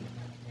entertainment,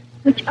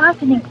 which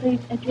often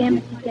includes a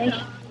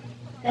dramatization,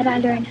 that I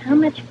learn how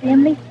much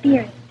family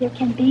spirit there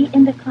can be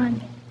in the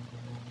convent.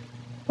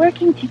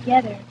 Working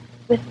together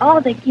with all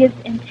the gives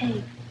and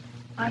takes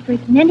offers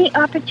many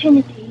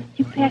opportunities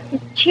to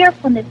practice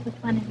cheerfulness with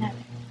one another.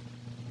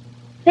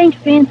 St.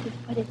 Francis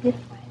put it this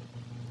way: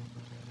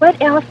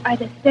 what else are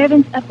the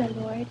servants of the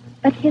Lord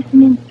but his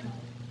minstrels,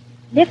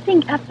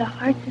 lifting up the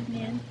hearts of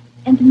men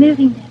and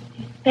moving them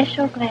to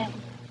special gladness?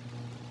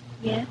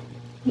 Yes,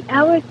 the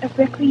hours of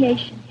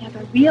recreation have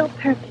a real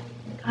purpose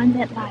in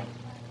convent life.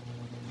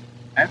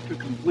 After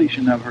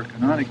completion of her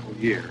canonical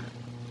year,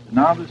 the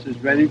novice is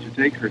ready to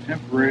take her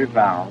temporary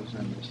vows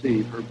and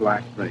receive her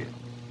black veil.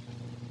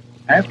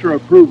 After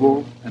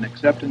approval and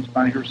acceptance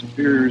by her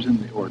superiors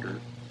in the order,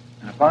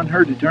 and upon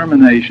her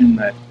determination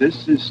that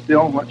this is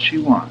still what she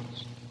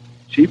wants,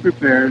 she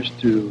prepares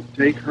to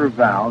take her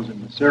vows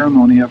in the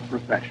ceremony of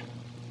profession.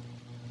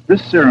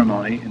 This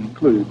ceremony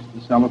includes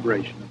the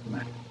celebration of the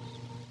Mass.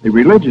 The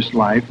religious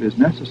life is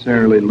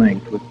necessarily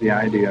linked with the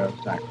idea of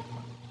sacrifice.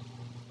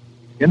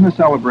 In the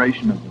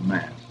celebration of the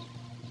Mass,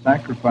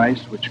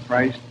 sacrifice which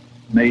Christ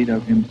made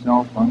of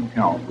himself on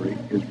Calvary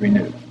is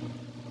renewed.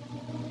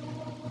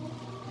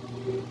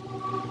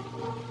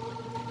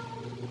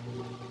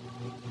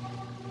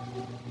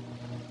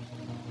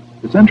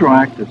 The central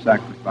act of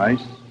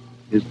sacrifice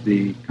is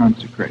the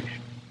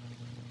consecration.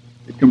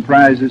 It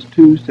comprises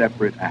two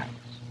separate acts.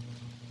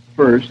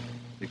 First,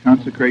 the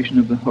consecration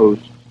of the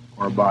host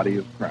or body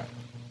of Christ.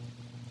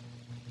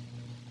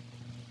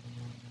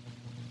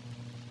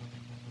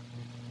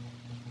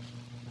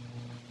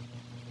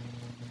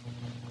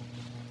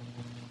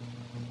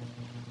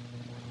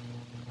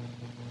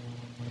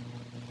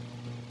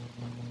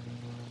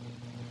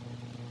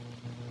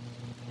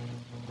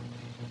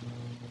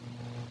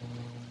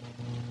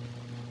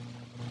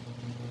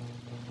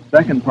 The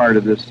second part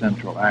of this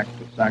central act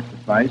of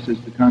sacrifice is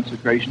the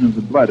consecration of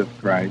the blood of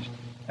Christ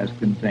as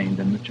contained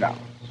in the chalice.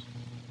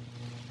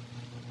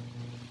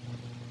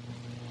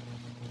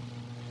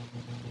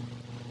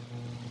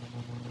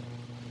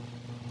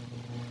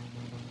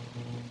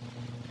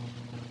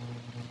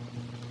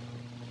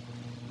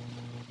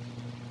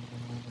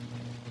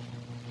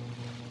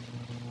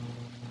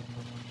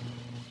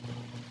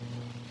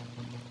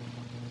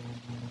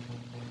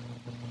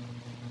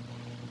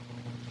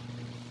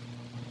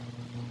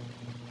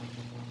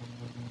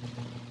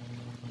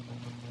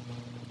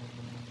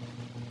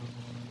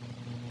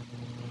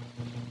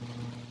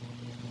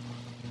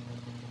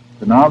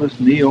 The novice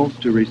kneels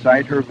to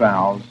recite her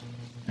vows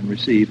and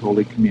receive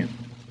Holy Communion.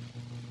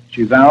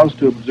 She vows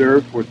to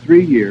observe for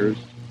 3 years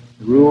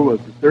the rule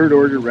of the Third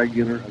Order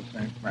Regular of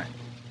St. Francis,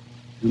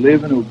 to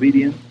live in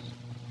obedience,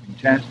 in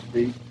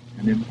chastity,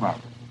 and in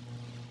poverty.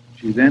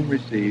 She then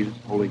receives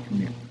Holy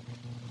Communion.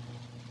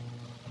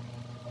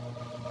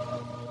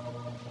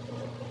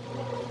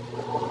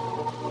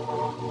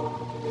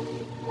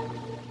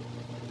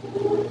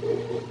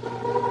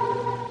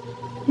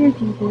 Dear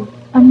Jesus,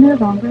 I'm no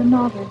longer a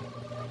novice.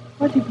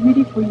 What a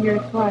beautiful year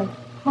it was.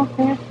 How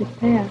fast it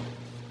passed.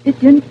 It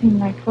didn't seem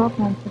like 12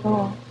 months at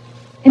all.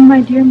 And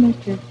my dear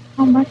mistress,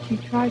 how much you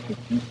tried to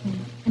teach me,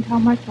 and how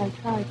much I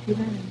tried to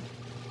learn.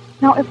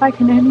 Now if I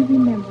can only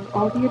remember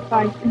all the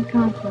advice and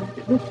counsel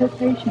that was so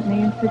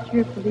patiently and so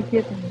cheerfully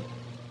given.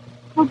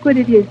 How good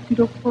it is to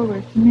look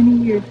forward to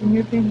many years in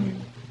your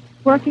vineyard,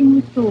 working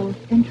with souls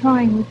and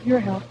trying with your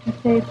help to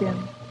save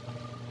them.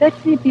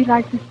 Let me be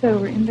like the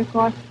sower in the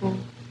gospel,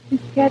 who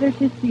scattered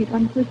his seed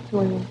on good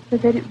soil so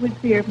that it would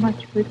bear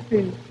much good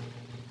fruit.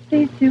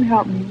 Please do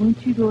help me,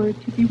 won't you,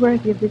 Lord, to be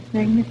worthy of this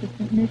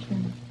magnificent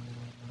mission.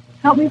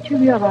 Help me to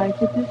realize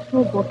that this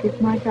rule book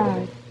is my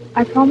guide.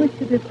 I promise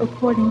to live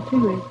according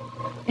to it,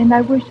 and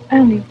I wish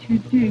only to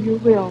do your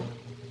will.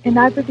 And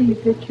I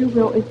believe that your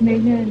will is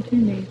made known to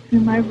me through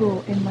my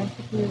rule and my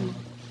superior.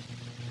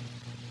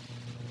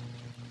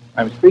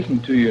 I'm speaking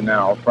to you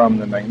now from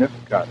the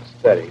Magnificat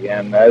study,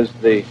 and as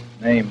the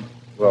name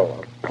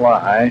will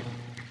imply,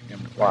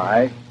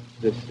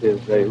 this is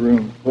a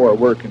room for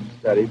work and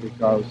study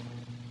because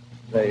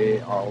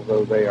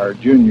although they are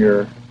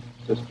junior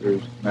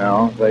sisters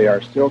now, they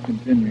are still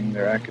continuing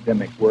their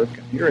academic work.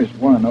 And here is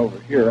one over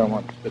here I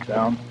want to sit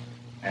down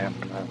and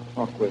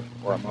talk with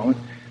for a moment.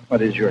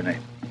 What is your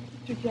name?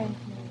 Mr. James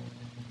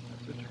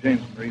Marie. Sister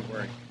James Marie,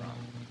 where are you from?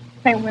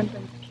 St.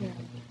 Wyndham's Carriage.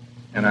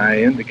 And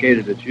I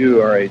indicated that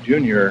you are a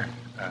junior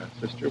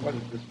sister. What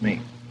does this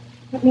mean?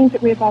 It means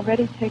that we have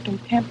already taken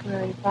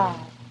temporary vows.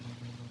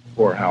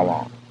 For how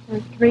long?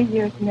 For 3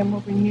 years, and then we'll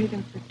renew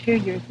them for 2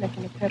 years,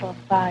 making a total of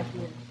 5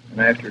 years.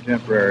 And after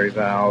temporary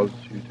vows,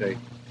 you take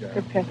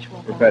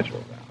Perpetual vows.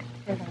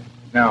 Right.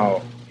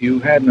 Now, you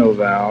had no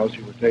vows.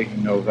 You were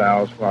taking no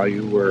vows while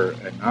you were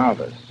a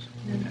novice.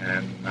 Mm-hmm.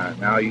 And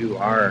now you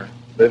are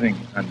living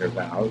under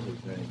vows. Is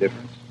there any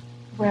difference?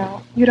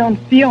 Well, you don't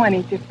feel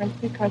any difference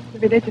because the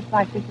religious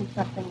life isn't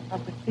something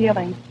of the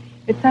feelings.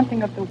 It's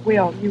something of the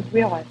will. You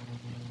will it.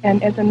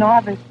 And as a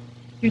novice,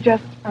 you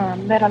just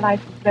led a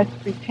life of let's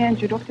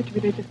pretend. You looked at the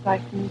religious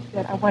life and you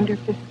said, I wonder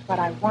if this is what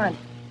I want.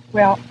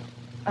 Well,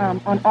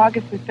 on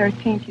August the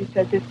 13th, you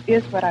said, this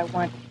is what I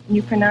want. And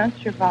you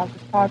pronounced your vows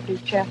of poverty,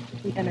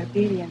 chastity, and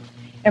obedience,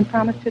 and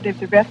promised to live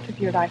the rest of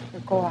your life for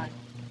God.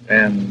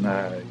 And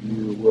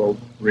you will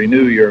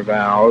renew your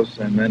vows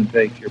and then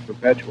take your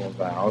perpetual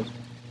vows.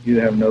 You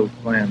have no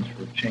plans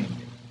for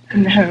changing.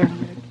 No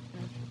plans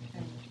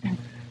for change.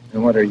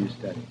 And what are you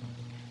studying?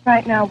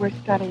 Right now we're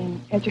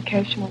studying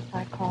educational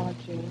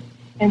psychology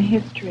and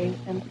history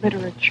and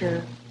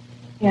literature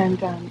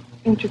and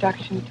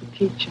introduction to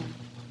teaching.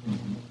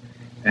 Mm-hmm.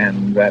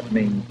 And that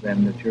means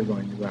then that you're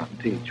going to go out and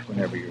teach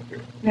whenever you're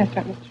through. That's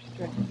right, Mr.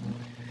 Stewart.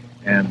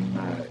 Mm-hmm.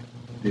 And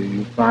do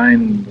you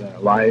find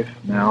life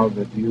now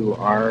that you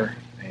are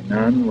a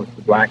nun with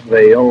the black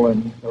veil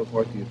and so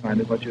forth, do you find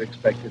it what you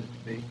expected it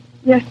to be?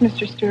 Yes,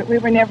 Mr. Stewart. We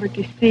were never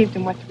deceived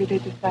in what the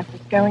religious life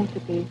was going to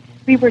be.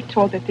 We were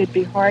told that there'd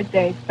be hard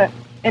days, but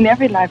in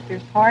every life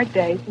there's hard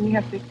days, and you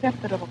have to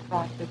accept the little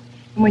crosses.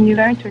 And when you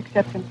learn to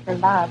accept them for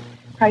love,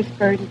 Christ's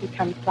burden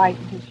becomes light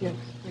and his yoke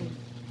free.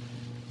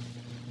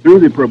 Through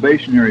the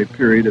probationary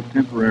period of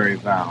temporary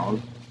vows,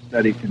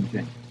 study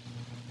continues.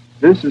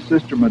 This is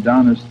Sister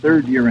Madonna's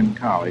 3rd year in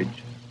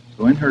college,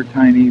 So in her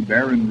tiny,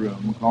 barren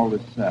room called a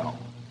cell,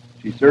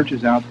 she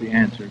searches out the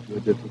answer to a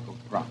difficult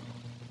problem.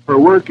 Her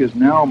work is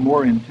now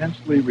more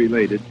intensely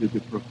related to the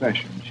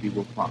profession she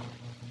will follow.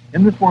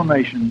 In the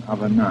formation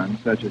of a nun,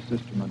 such as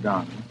Sister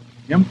Madonna,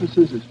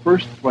 emphasis is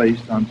first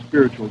placed on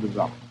spiritual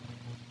development.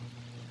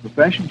 The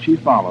profession she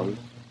follows,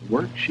 the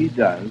work she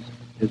does,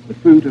 is the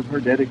fruit of her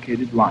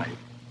dedicated life,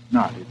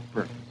 not its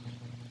purpose.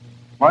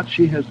 What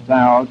she has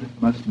vowed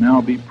must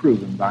now be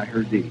proven by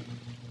her deeds.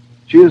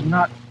 She is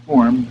not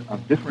formed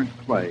of different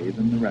clay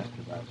than the rest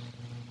of us,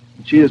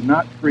 and she is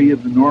not free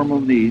of the normal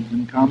needs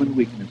and common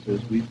weaknesses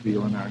we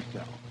feel in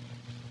ourselves.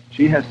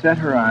 She has set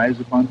her eyes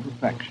upon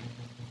perfection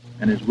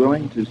and is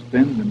willing to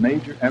spend the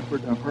major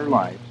effort of her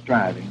life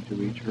striving to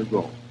reach her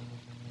goal.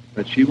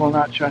 But she will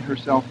not shut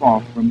herself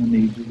off from the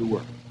needs of the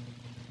work.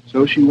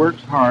 So she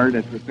works hard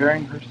at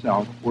preparing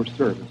herself for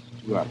service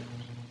to others.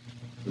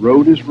 The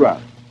road is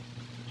rough,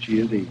 but she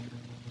is eager.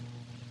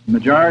 The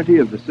majority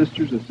of the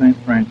Sisters of St.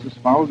 Francis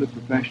follow the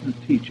profession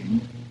of teaching,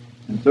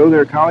 and so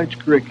their college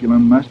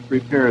curriculum must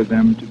prepare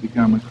them to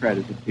become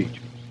accredited teachers.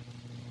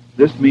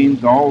 This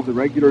means all the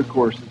regular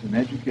courses in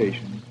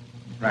education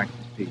and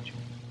practice teaching.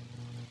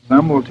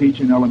 Some will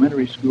teach in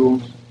elementary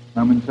schools,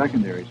 some in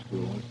secondary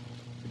schools.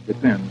 It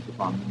depends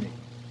upon the need.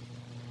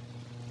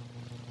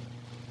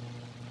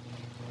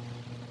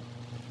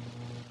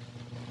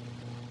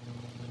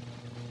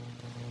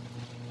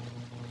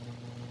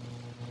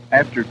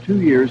 After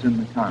 2 years in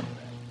the convent,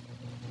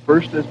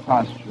 first as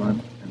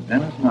postulant and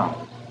then as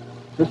novice,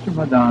 Sister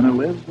Madonna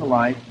lives a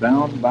life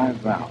bound by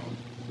vows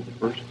for the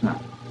first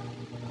time.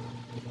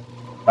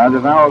 By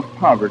the vow of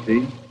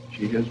poverty,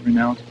 she has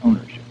renounced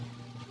ownership.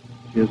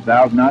 She has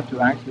vowed not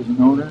to act as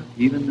an owner,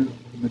 even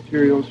of the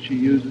materials she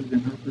uses in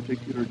her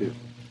particular duty.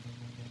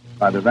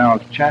 By the vow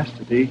of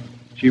chastity,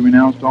 she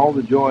renounced all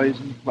the joys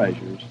and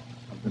pleasures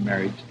of the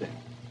married state.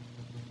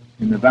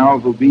 In the vow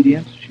of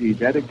obedience, she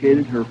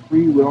dedicated her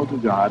free will to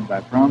God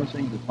by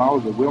promising to follow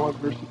the will of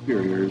her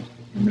superiors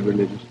in the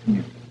religious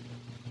community.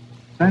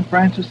 St.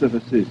 Francis of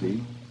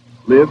Assisi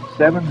lived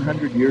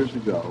 700 years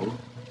ago,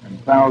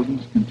 and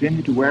thousands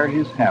continue to wear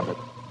his habit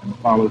and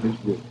follow his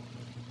rule.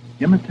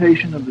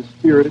 Imitation of the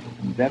spirit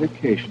and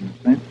dedication of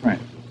St.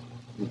 Francis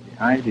is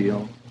the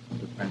ideal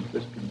of the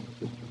Franciscan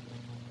sisterhood.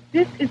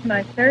 This is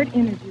my third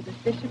interview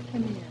with Bishop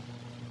Camille.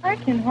 I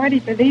can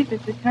hardly believe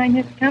that the time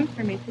has come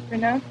for me to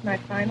pronounce my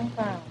final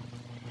vows.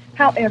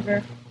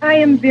 However, I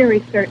am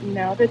very certain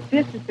now that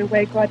this is the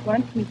way God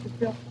wants me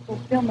to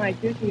fulfill my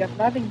duty of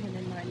loving him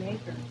and my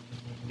neighbor.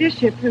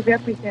 Bishop, who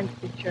represents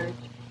the church,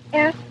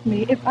 asks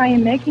me if I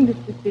am making this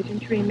decision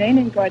to remain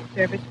in God's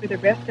service for the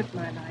rest of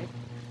my life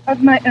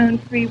of my own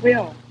free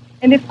will,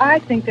 and if I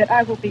think that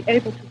I will be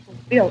able to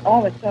fulfill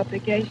all its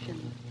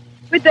obligations.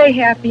 With a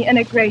happy and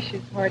a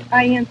gracious heart,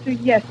 I answer,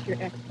 yes, Your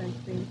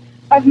Excellency.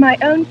 Of my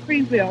own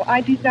free will,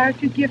 I desire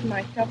to give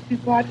myself to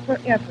God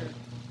forever,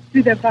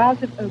 through the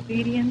vows of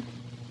obedience,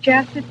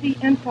 chastity,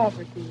 and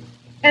poverty.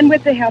 And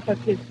with the help of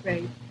His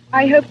grace,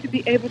 I hope to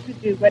be able to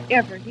do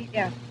whatever He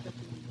asks of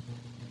me.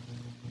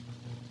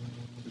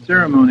 The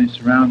ceremony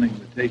surrounding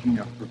the taking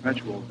of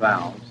perpetual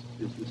vows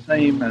is the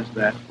same as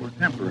that for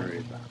temporary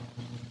vows.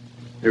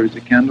 There is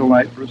a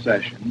candlelight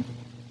procession,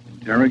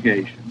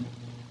 interrogation,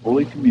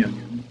 Holy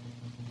Communion,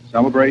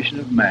 celebration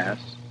of Mass,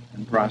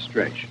 and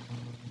prostration.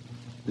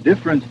 The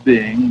difference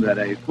being that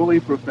a fully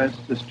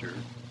professed sister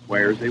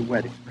wears a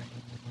wedding ring.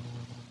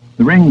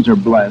 The rings are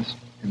blessed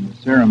in the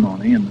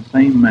ceremony in the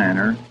same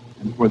manner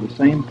and for the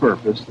same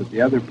purpose that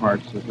the other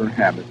parts of her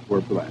habit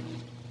were blessed.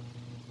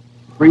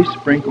 The priest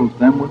sprinkles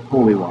them with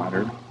holy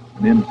water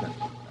and incense.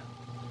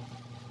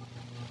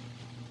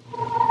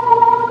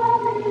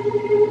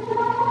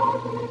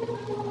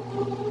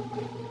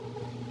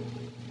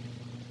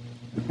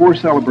 Before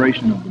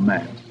celebration of the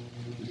Mass,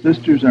 the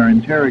sisters are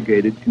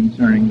interrogated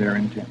concerning their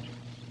intentions.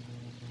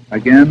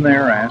 Again, they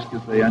are asked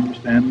if they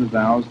understand the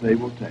vows they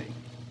will take,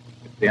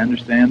 if they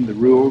understand the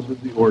rules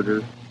of the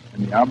order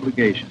and the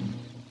obligations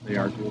they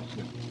are to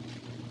assume.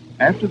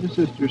 After the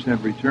sisters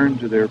have returned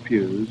to their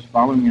pews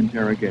following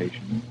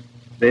interrogation,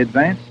 they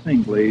advance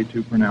singly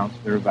to pronounce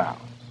their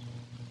vows.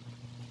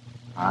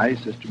 I,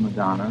 Sister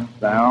Madonna,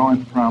 vow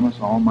and promise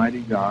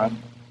Almighty God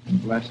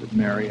and Blessed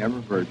Mary, ever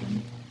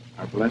Virgin,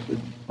 our Blessed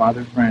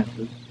Father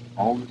Francis,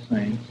 all the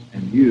saints,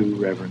 and you,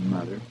 Reverend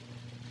Mother,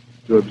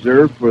 to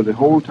observe for the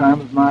whole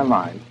time of my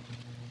life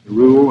the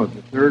rule of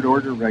the Third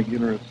Order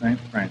Regular of St.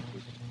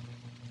 Francis,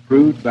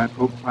 approved by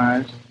Pope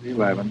Pius XI,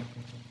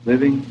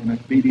 living in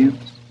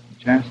obedience, in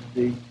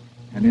chastity,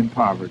 and in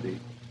poverty,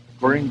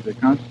 according to the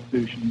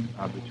Constitution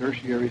of the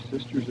Tertiary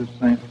Sisters of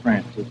St.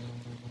 Francis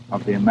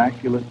of the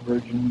Immaculate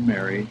Virgin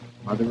Mary,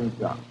 Mother of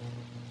God.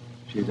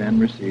 She then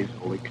receives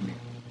Holy Communion.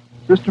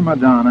 Sister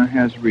Madonna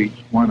has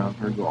reached one of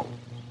her goals.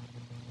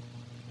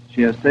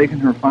 She has taken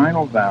her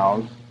final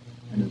vows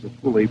and is a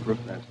fully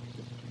professed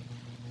sister.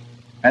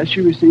 As she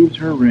receives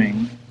her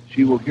ring,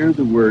 she will hear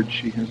the words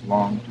she has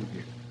longed to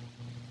hear.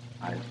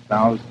 I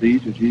espouse thee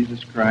to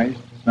Jesus Christ,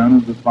 Son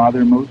of the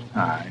Father Most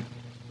High,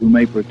 who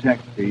may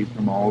protect thee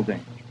from all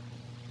danger.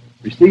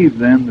 Receive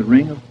then the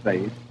ring of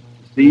faith,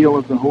 the seal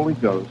of the Holy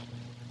Ghost,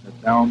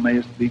 that thou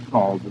mayest be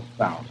called the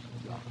spouse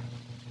of God.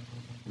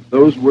 With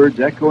those words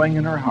echoing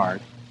in her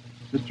heart,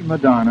 Sister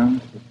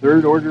Madonna, the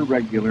third order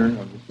regular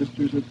of the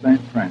Sisters of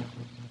St. Francis,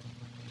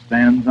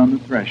 stands on the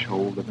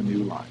threshold of a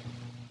new life.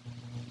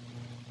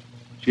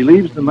 She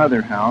leaves the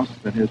mother house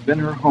that has been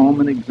her home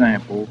and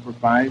example for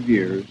 5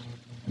 years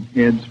and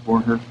heads for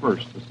her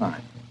first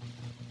assignment.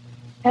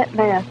 At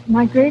last,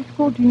 my grade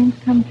school dreams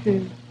come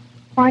true,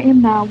 for I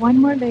am now one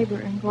more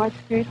laborer in God's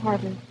great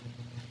harvest.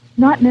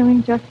 Not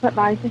knowing just what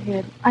lies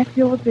ahead, I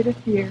feel a bit of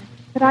fear,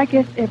 but I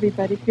guess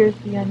everybody fears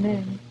the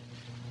unknown.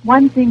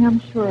 One thing I'm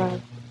sure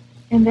of,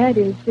 and that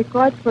is that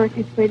God's work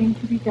is waiting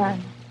to be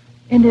done.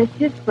 And as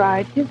His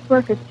bride, His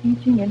work of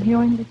teaching and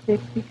healing the sick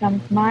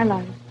becomes my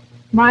life,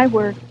 my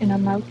work, and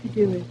I'm out to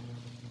do it.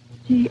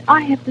 Gee,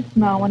 I have to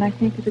smile when I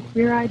think of the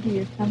queer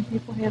ideas some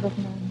people have of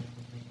nuns.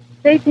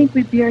 They think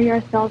we bury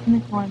ourselves in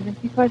a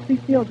convent because we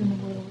failed in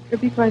the world, or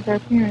because our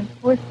parents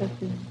forced us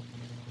in.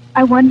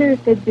 I wonder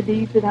if they'd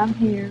believe that I'm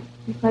here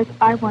because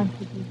I want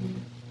to be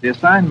here. The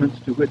assignments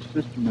to which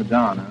Sister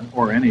Madonna,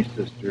 or any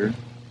sister,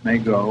 may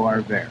go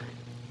are varied.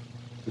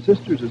 The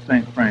Sisters of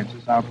St.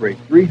 Francis operate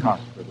 3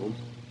 hospitals,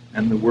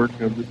 and the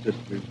work of the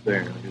sisters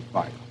there is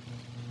vital.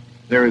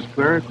 There is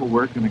clerical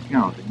work and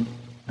accounting,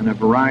 and a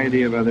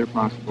variety of other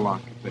possible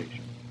occupations.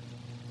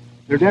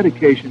 Their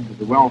dedication to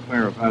the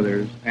welfare of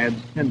others adds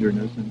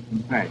tenderness and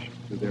compassion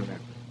to their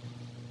efforts.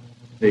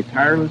 They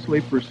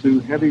tirelessly pursue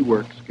heavy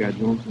work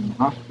schedules in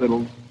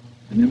hospitals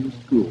and in the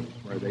schools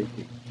where they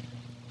teach.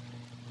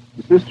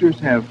 The sisters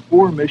have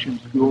 4 mission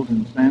schools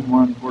in San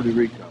Juan, Puerto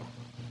Rico,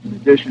 in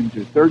addition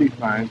to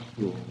 35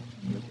 schools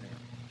in this area.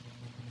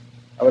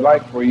 I would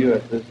like for you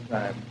at this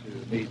time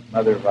to meet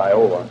Mother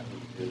Viola,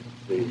 who is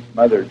the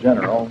Mother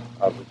General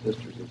of the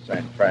Sisters of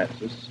St.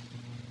 Francis.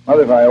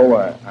 Mother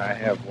Viola, I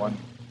have one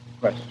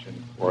question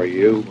for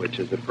you, which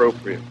is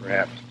appropriate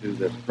perhaps to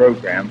this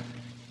program.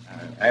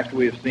 After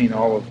we have seen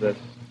all of this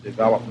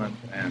development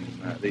and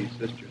these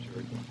sisters who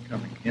are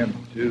coming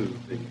into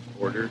the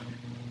order,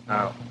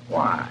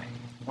 why?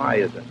 Why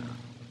is a nun?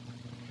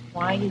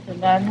 Why is a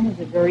nun is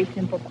a very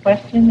simple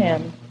question,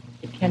 and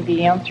it can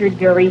be answered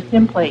very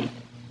simply.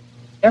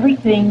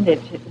 Everything that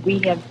we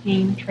have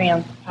seen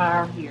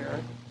transpire here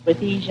with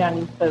these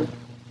young folks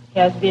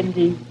has been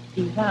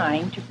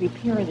designed to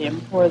prepare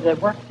them for the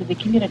works of the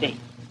community.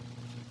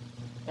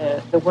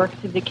 The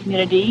works of the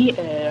community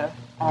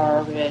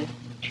are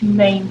 2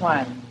 main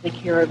ones, the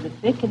care of the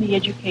sick and the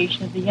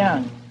education of the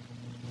young.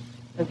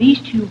 Now,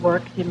 these 2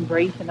 works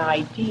embrace an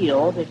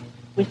ideal that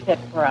was set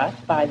for us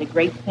by the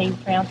great St.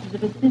 Francis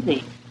of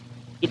Assisi.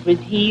 It was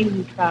he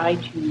who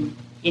tried to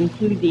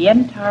include the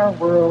entire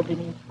world in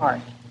his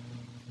heart.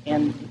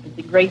 And it was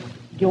the great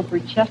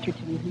Gilbert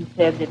Chesterton who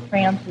said that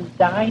Francis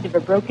died of a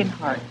broken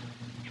heart,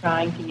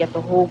 trying to get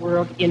the whole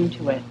world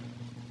into it.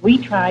 We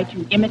try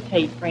to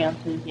imitate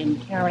Francis in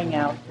carrying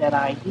out that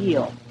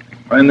ideal.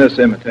 In this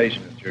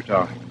imitation that you're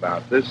talking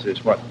about, this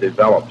is what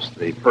develops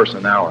the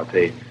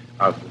personality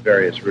of the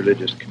various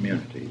religious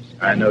communities.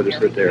 I notice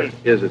that there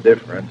is a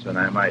difference, and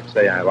I might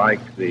say I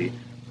like the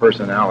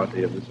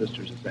personality of the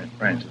Sisters of St.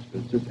 Francis,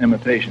 but it's this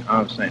imitation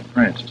of St.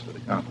 Francis that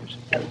accomplishes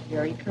that. That is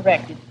very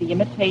correct. It's the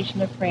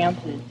imitation of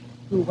Francis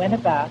who went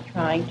about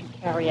trying to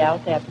carry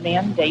out that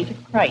mandate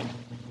of Christ,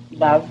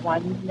 love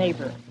one's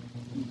neighbor.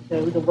 And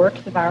so the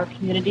works of our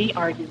community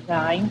are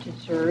designed to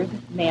serve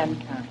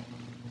mankind.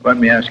 Let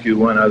me ask you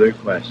one other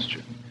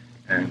question,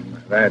 and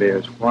that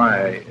is,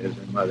 why is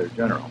a Mother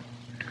General?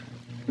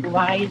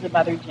 Why is a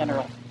Mother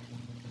General?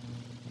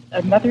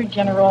 A Mother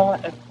General,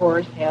 of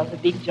course, has a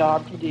big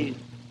job to do.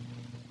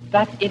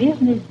 But it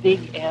isn't as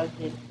big as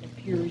it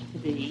appears to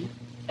be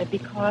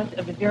because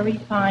of a very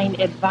fine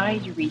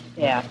advisory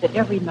staff that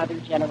every Mother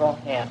General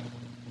has.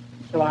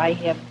 So I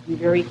have some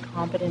very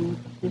competent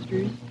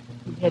sisters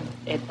who have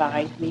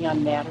advised me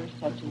on matters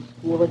such as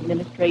school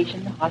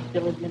administration,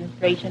 hospital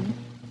administration,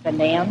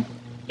 finance,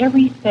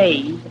 every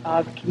phase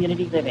of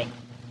community living.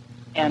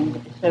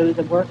 And so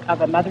the work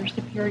of a Mother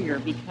Superior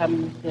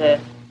becomes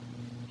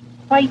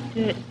quite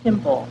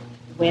simple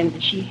when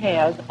she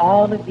has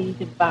all of these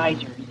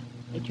advisors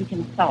to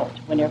consult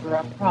whenever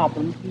a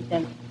problem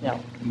presents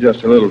itself.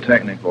 Just a little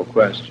technical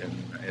question.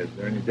 Is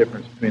there any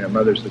difference between a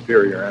Mother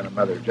Superior and a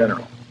Mother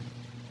General?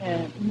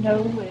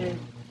 No,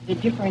 the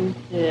difference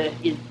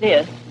is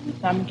this. In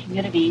some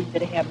communities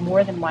that have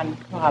more than one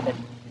province,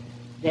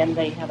 then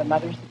they have a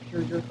Mother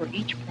Superior for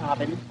each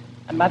province,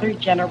 a Mother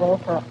General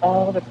for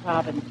all the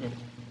provinces.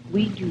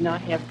 We do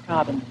not have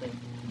provinces.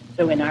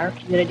 So in our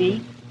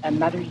community, a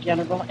Mother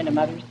General and a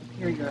Mother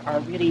Superior are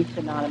really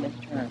synonymous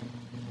terms.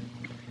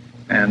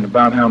 And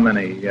about how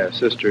many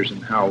sisters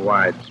and how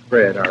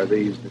widespread are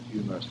these that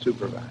you must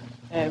supervise?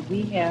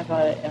 We have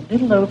a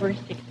little over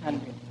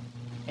 600.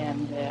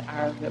 And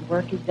our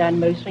work is done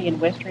mostly in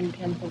western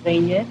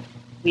Pennsylvania.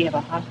 We have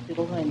a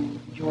hospital in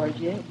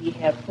Georgia. We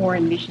have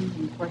foreign missions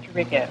in Puerto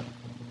Rico.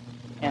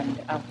 And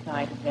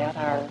outside of that,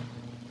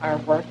 our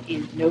work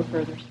is no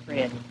further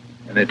spread.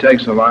 And it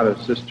takes a lot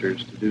of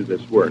sisters to do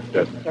this work,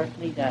 doesn't it? It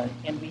certainly does.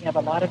 And we have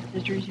a lot of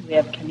sisters who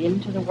have come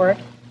into the work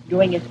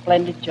doing a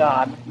splendid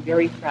job. I'm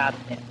very proud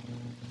of them.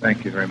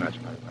 Thank you very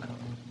much, Mother Viola.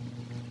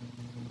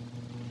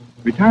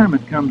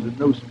 Retirement comes at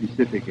no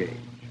specific age.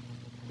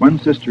 One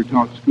sister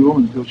taught school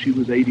until she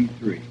was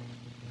 83.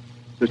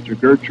 Sister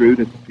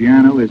Gertrude at the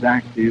piano is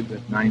active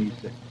at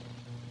 96.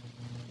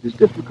 It is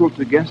difficult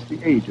to guess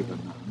the age of a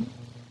nun.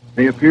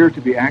 They appear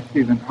to be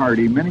active and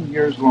hardy many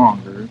years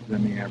longer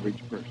than the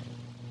average person.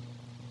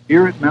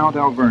 Here at Mount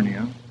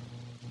Alvernia,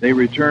 they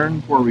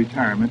return for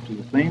retirement to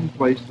the same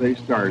place they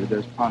started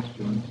as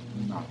postulants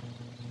and novices.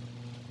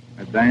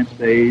 Advanced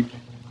age,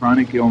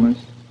 chronic illness,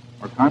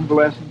 or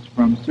convalescence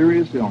from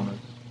serious illness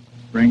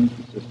brings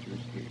the sisters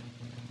here.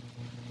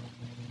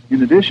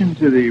 In addition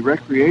to the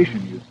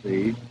recreation you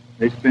see,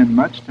 they spend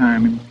much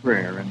time in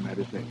prayer and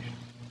meditation.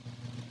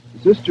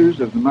 The sisters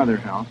of the Mother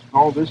House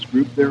call this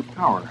group their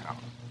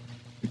powerhouse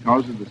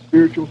because of the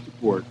spiritual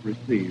support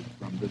received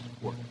from this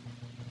quarter.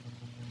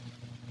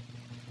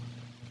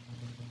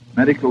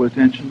 Medical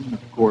attention,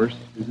 of course,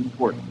 is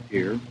important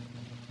here.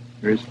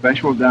 There is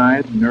special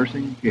diet and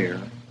nursing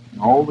care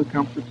and all the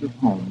comforts of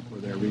home for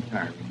their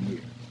retiring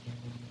years.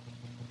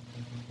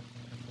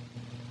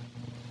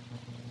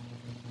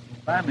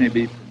 If I may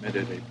be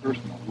permitted a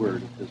personal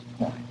word at this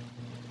point,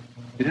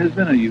 it has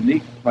been a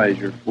unique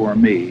pleasure for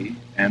me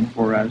and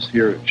for us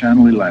here at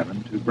Channel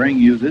 11 to bring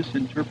you this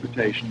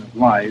interpretation of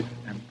life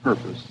and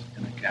purpose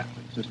in a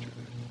Catholic sisterhood.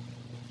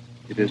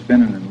 It has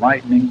been an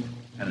enlightening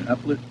and an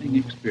uplifting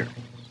experience.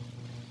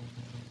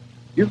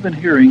 You've been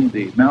hearing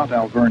the Mount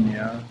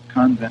Alvernia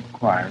Convent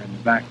Choir in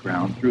the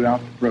background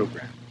throughout the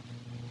program.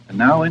 And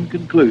now, in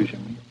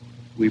conclusion,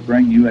 we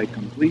bring you a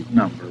complete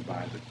number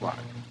by the choir.